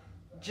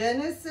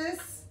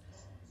 Genesis,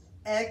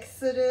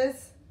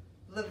 Exodus,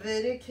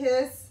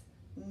 Leviticus,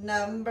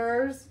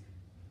 Numbers,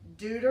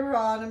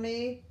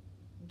 Deuteronomy,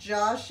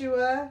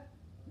 Joshua,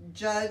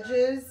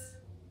 Judges,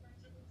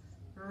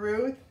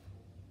 Ruth,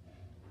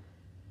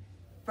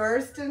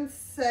 1st and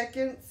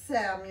 2nd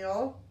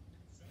Samuel,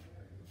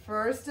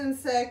 1st and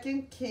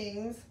 2nd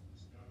Kings,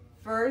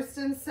 1st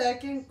and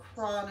 2nd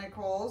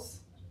Chronicles,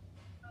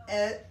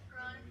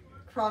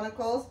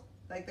 Chronicles,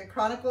 like the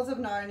Chronicles of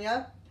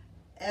Narnia,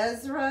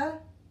 Ezra,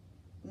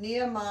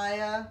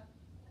 Nehemiah,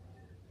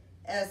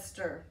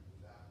 Esther.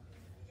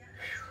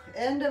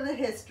 End of the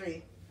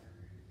history.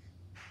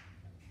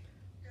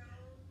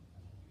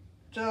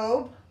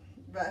 Job,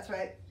 that's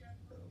right.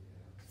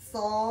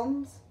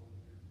 Psalms,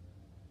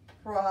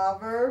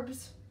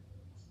 Proverbs,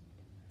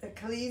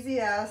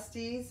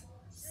 Ecclesiastes,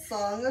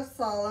 Song of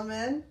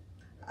Solomon,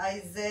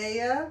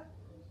 Isaiah,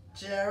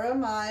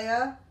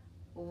 Jeremiah,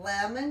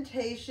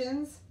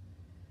 Lamentations,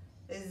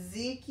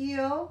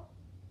 Ezekiel,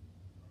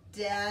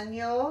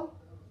 Daniel,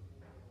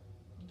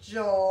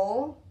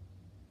 Joel,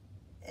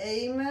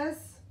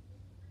 Amos,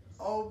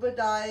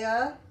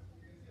 Obadiah,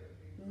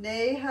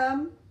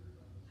 Nahum,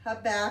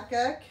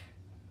 Habakkuk,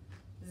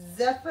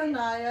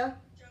 Zephaniah,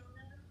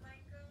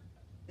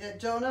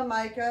 Jonah,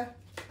 Micah.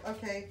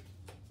 Okay.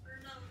 Or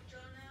no,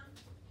 Jonah.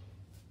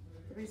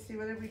 Let me see,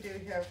 what did we do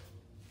here?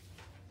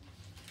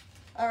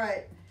 All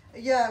right.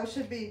 Yeah, it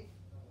should be.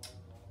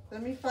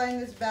 Let me find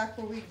this back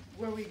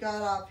where we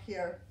got off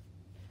here.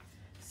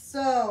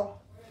 So,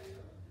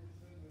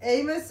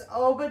 Amos,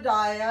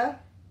 Obadiah,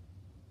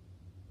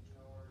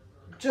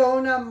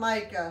 Jonah,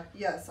 Micah.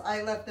 Yes,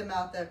 I left them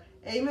out there.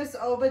 Amos,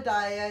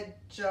 Obadiah,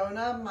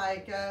 Jonah,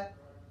 Micah,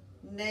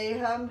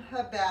 Nahum,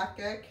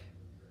 Habakkuk,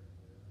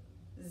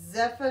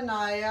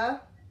 Zephaniah,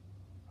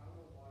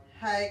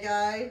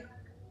 Haggai,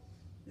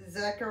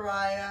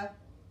 Zechariah,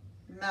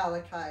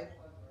 Malachi.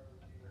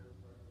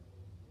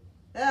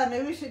 Yeah,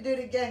 maybe we should do it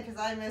again because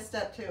I messed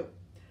up too.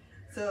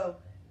 So,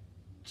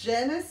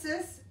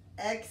 Genesis,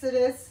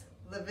 Exodus,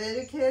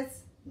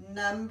 Leviticus,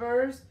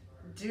 Numbers,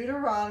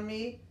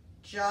 Deuteronomy,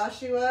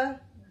 Joshua,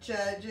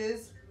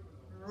 Judges,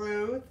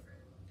 Ruth,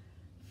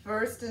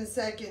 1st and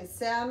 2nd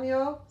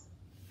Samuel,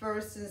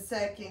 1st and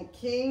 2nd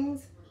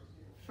Kings,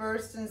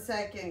 1st and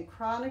 2nd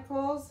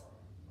Chronicles,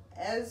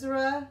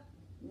 Ezra,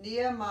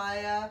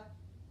 Nehemiah,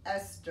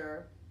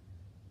 Esther,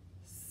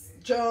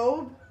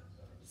 Job,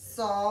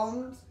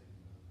 Psalms,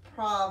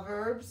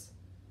 Proverbs,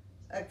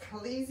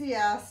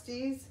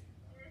 Ecclesiastes,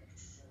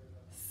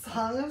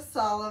 Song of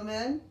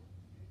Solomon,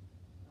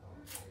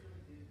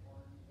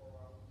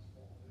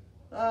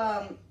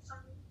 Song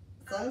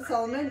of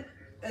Solomon,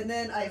 and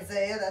then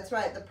Isaiah, that's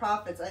right, the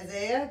prophets,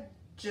 Isaiah,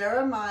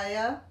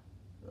 Jeremiah,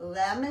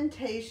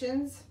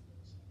 Lamentations,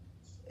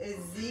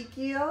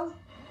 Ezekiel,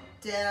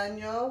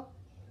 Daniel,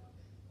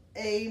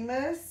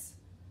 Amos,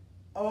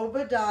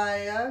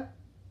 Obadiah,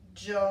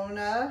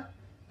 Jonah,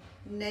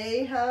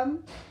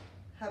 Nahum,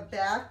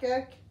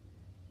 Habakkuk,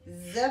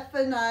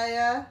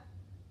 Zephaniah,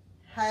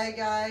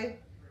 Haggai,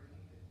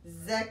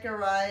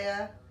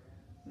 Zechariah,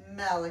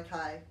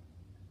 Malachi.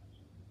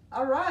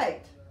 All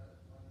right.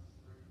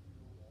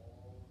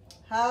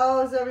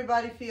 How's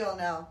everybody feel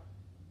now?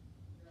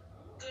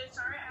 Good.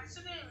 Sorry,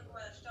 accident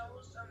left. I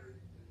was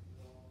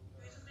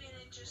basically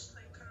and it just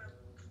like kind of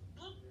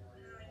bloop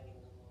and then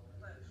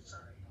left.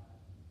 Sorry.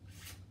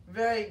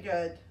 Very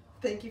good.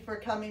 Thank you for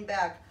coming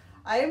back.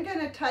 I am going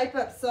to type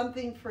up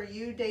something for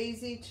you,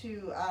 Daisy,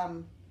 to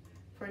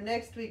for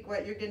next week,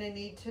 what you're going to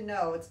need to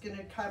know. It's going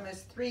to come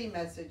as 3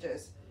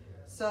 messages.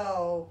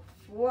 So,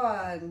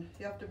 1,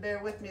 you have to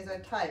bear with me as I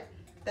type.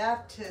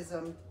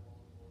 Baptism.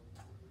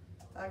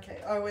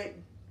 Okay, oh wait.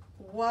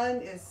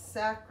 1 is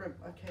sacrament.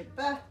 Okay,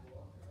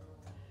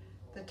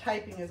 the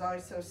typing is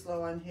always so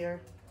slow on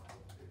here.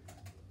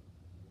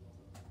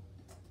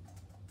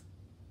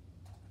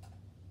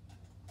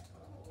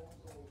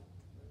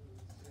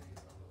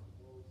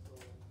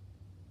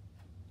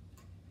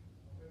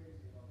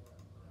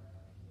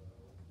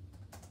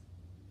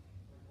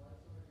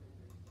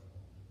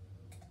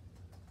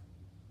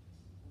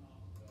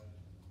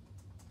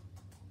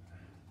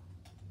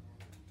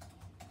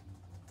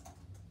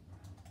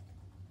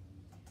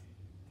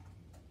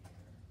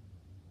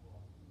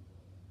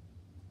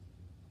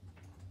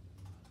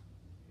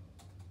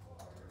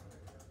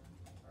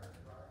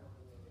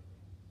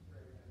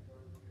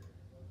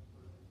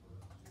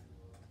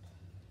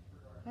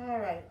 All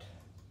right.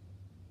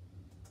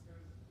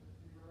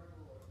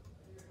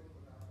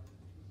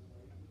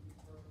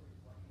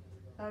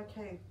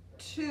 Okay,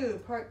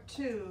 part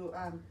 2,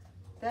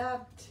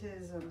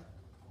 baptism.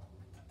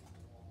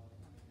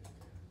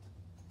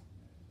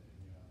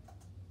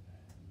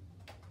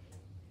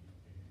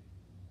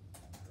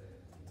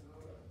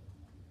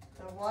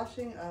 The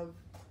washing of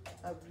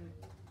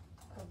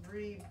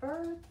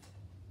rebirth.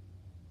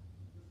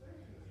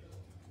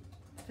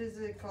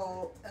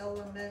 Physical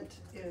element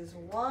is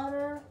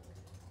water.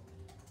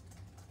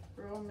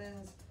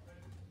 Romans.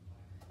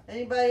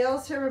 Anybody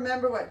else here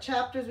remember what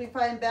chapters we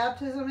find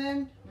baptism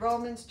in?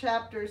 Romans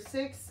chapter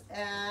 6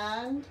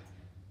 and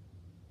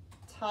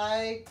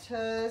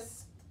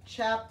Titus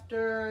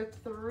chapter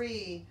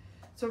 3.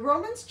 So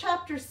Romans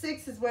chapter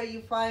 6 is where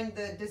you find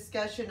the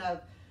discussion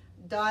of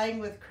dying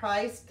with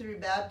Christ through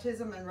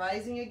baptism and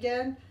rising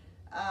again.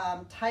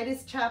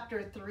 Titus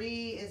chapter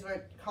 3 is where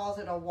it calls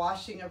it a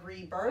washing of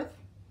rebirth.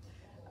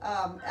 So you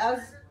know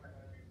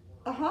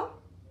how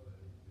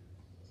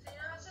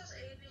it says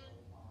A, B,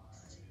 and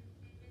C?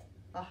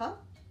 Do I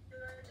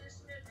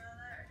just need to know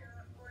that,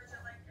 or is it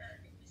like an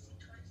ABC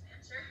choice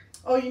answer?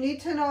 Oh, you need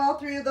to know all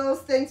 3 of those?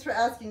 Thanks for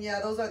asking. Yeah,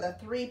 those are the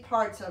 3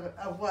 parts of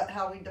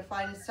how we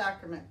define a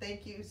sacrament.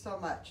 Thank you so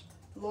much.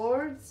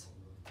 Lord's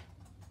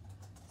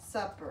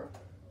Supper.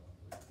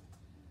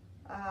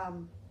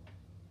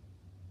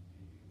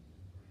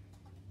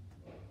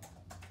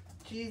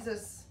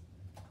 Jesus'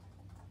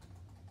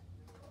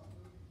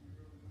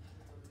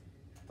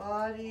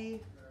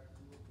 body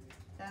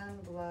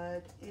and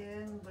blood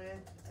in,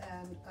 with,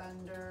 and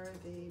under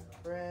the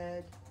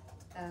bread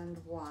and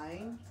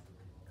wine,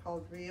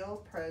 called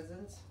real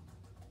presence.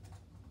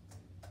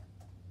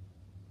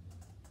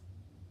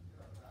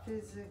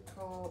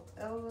 Physical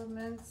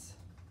elements,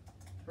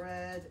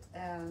 bread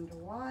and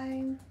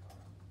wine.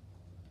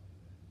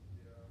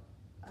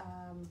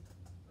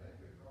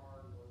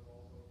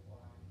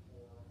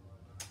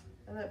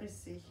 Let me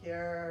see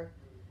here.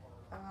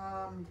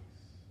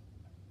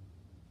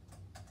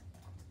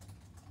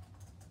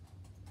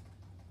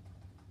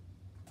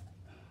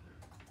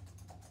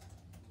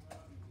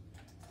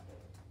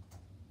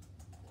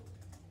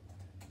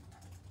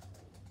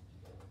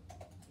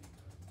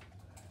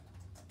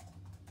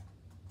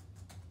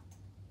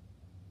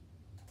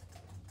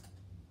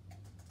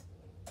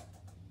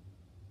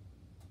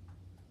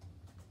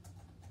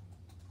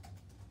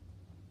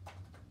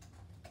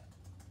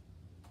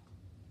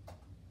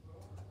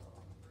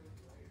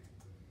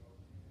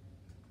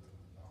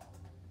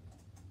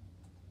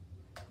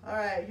 All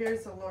right,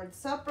 here's the Lord's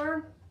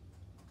Supper.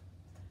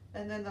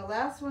 And then the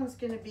last one's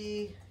going to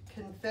be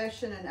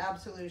confession and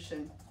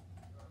absolution.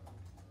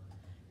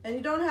 And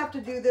you don't have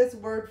to do this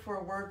word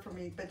for word for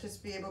me, but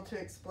just be able to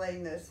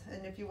explain this.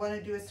 And if you want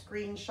to do a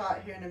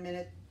screenshot here in a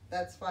minute,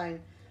 that's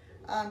fine.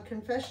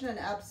 Confession and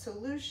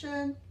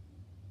absolution.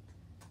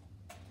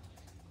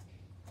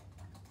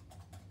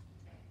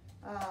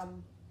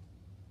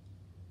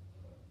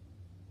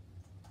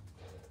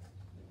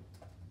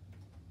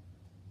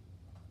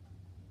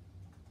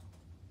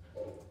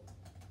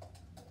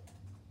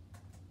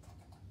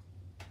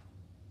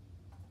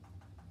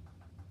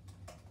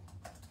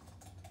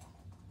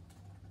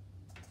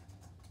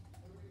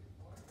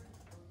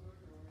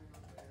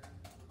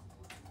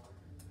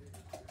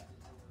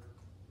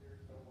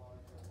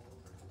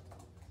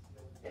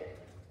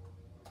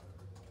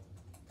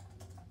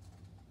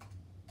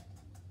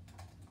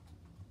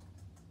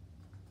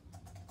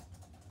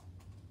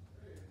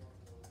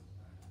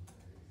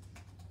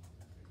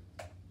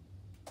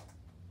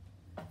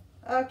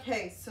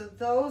 Okay, so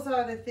those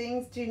are the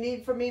things. Do you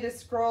need for me to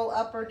scroll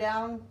up or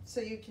down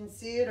so you can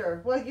see it?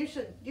 Or, well, you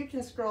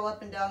can scroll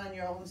up and down on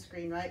your own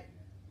screen, right?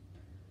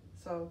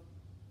 So,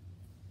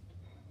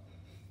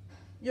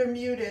 you're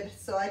muted,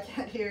 so I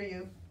can't hear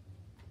you.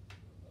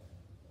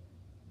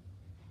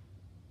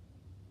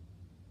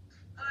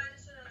 I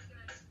just said I was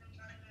going to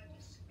screenshot it, I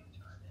just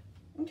screenshotted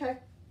it. Okay.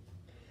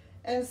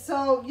 And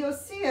so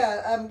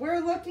Yosia, we're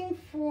looking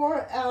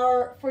for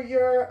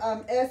your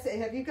essay.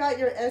 Have you got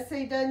your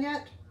essay done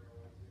yet?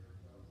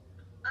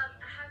 I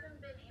haven't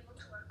been able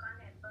to work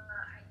on it, but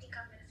I think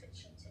I'm gonna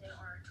finish it today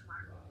or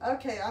tomorrow.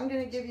 Okay, I'm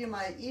gonna give you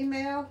my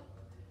email.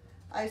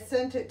 I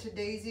sent it to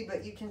Daisy,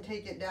 but you can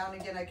take it down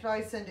again. I could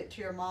always send it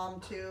to your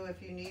mom too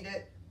if you need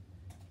it.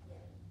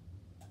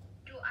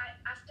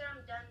 After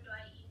I'm done, do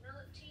I email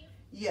it to you?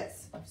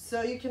 Yes.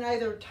 So you can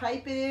either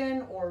type it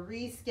in or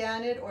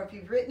rescan it, or if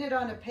you've written it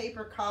on a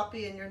paper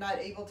copy and you're not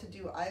able to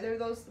do either of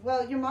those,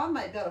 well, your mom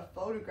might be able to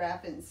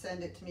photograph it and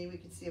send it to me. We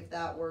could see if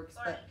that works.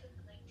 Or But I could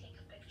like take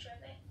a picture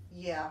of it.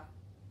 yeah.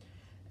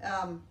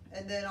 And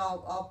then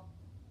I'll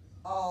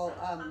I'm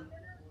gonna,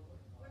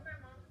 when my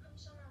mom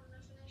comes home, I'm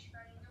gonna finish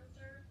writing with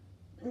her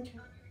okay.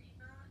 on her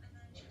email, and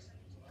then she'll send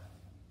it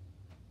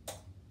to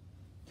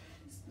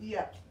me.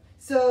 Yeah.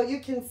 So you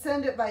can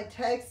send it by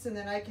text, and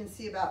then I can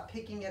see about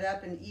picking it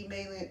up and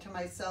emailing it to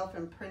myself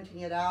and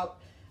printing it out.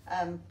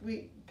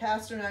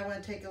 Pastor and I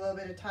want to take a little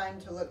bit of time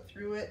to look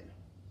through it.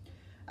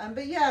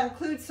 But yeah,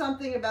 include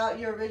something about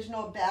your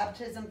original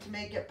baptism to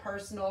make it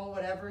personal,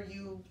 whatever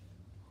you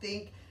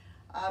think.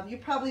 You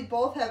probably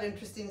both have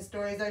interesting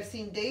stories. I've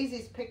seen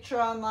Daisy's picture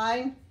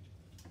online,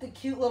 the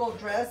cute little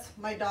dress.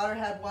 My daughter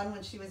had one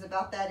when she was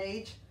about that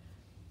age.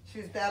 She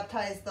was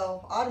baptized,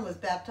 though. Autumn was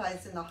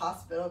baptized in the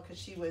hospital because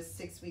she was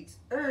 6 weeks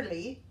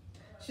early.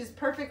 She's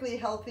perfectly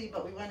healthy,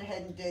 but we went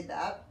ahead and did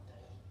that.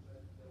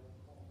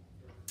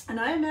 And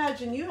I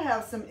imagine you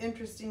have some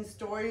interesting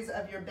stories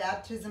of your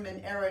baptism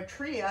in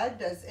Eritrea.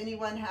 Does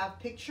anyone have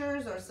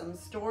pictures or some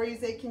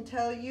stories they can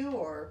tell you,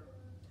 or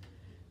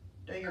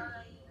do you?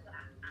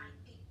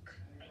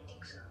 I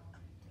think so.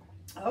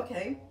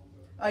 Okay.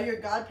 Are your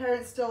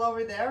godparents still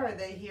over there, or are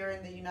they here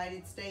in the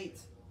United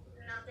States?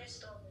 No, they're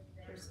still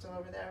there. They're still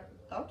over there.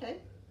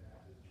 Okay.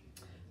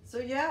 So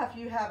yeah, if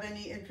you have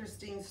any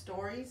interesting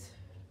stories.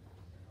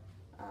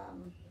 I don't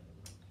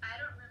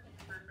really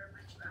remember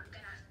much, but I'm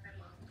gonna ask my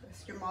mom.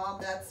 Ask your mom.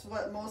 That's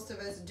what most of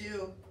us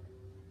do.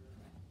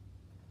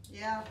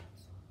 Yeah.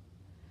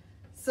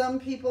 Some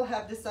people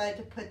have decided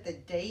to put the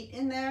date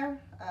in there.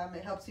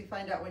 It helps you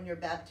find out when your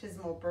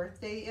baptismal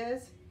birthday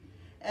is.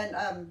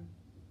 And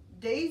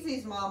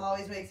Daisy's mom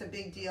always makes a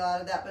big deal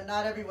out of that, but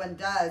not everyone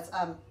does.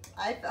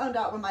 I found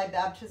out when my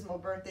baptismal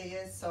birthday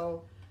is,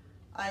 so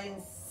I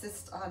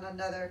insist on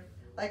another.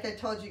 Like I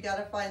told you, you got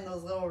to find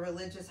those little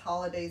religious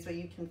holidays where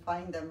you can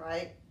find them,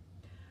 right?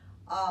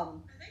 I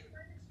think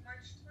mine is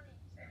March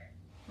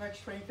 25th.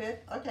 March 25th?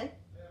 Okay.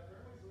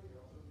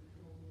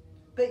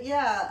 But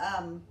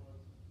yeah,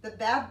 the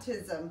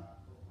baptism.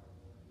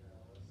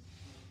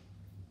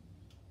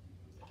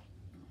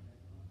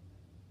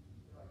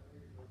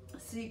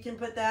 So you can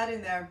put that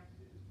in there.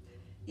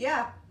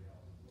 Yeah.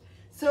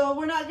 So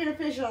we're not going to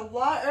finish a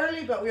lot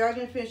early, but we are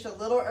going to finish a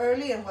little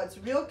early. And what's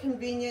real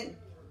convenient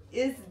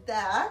is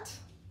that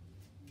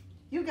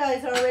you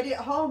guys are already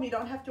at home. You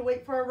don't have to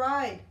wait for a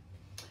ride.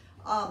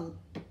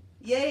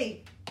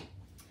 Yay.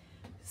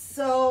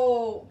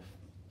 So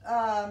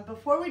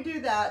before we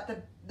do that,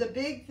 the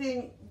big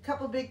thing,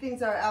 couple big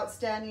things are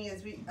outstanding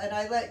is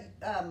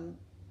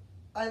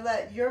I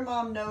let your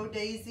mom know,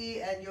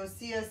 Daisy, and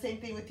Yosia, same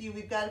thing with you.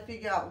 We've got to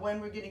figure out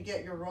when we're going to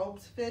get your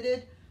robes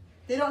fitted.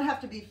 They don't have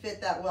to be fit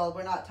that well.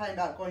 We're not talking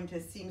about going to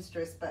a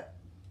seamstress, but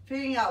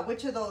figuring out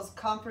which of those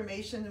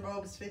confirmation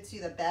robes fits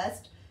you the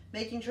best,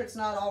 making sure it's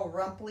not all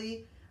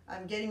rumply.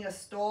 I'm getting a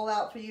stole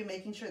out for you,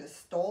 making sure the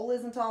stole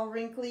isn't all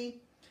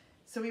wrinkly.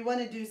 So we want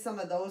to do some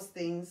of those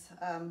things.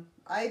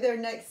 Either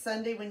next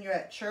Sunday when you're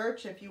at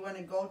church, if you want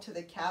to go to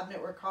the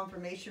cabinet where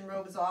confirmation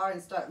robes are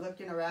and start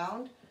looking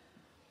around,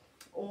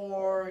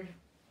 or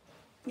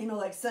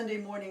like Sunday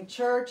morning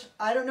church.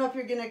 I don't know if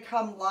you're going to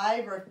come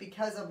live, or if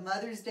because of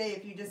Mother's Day,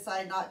 if you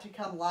decide not to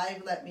come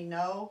live, let me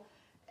know.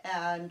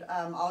 And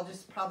I'll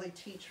just probably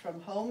teach from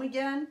home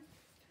again.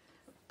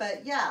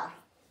 But yeah.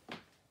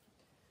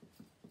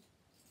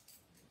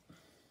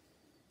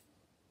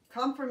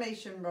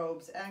 Confirmation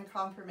robes and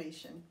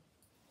confirmation.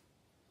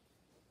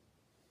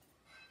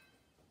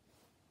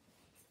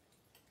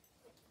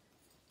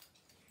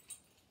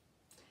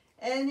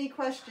 Any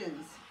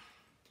questions?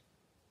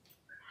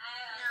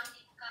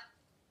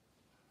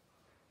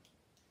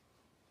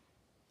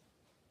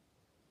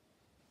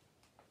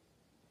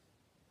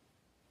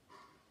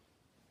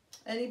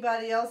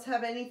 Anybody else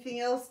have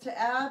anything else to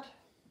add?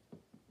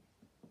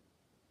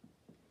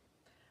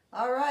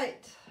 All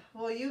right.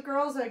 Well, you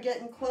girls are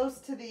getting close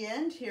to the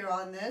end here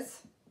on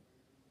this.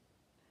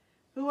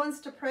 Who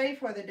wants to pray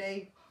for the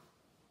day?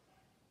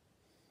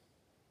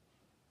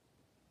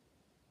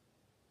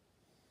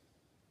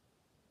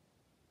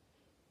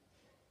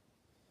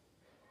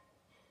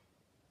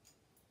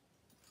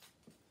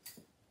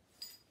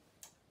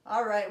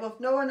 All right. Well, if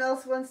no one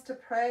else wants to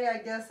pray, I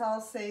guess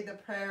I'll say the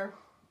prayer.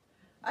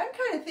 I'm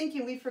kind of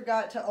thinking we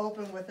forgot to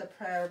open with a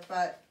prayer,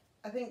 but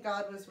I think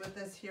God was with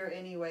us here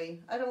anyway.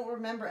 I don't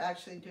remember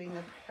actually doing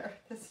the prayer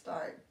at the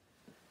start.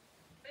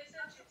 They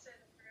said you'd say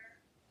the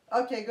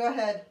prayer. Okay, go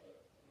ahead.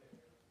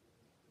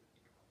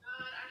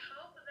 God, I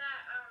hope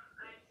that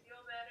I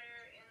feel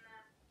better in the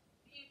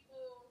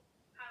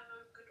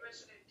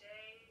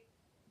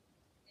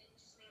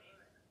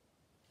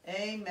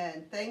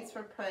Amen. Thanks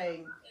for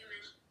praying. Amen.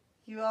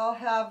 You all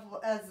have,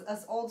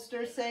 as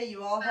oldsters say,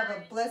 you all have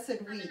a blessed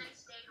Have a week.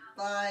 nice day.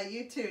 Bye.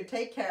 You too.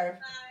 Take care.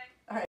 Bye.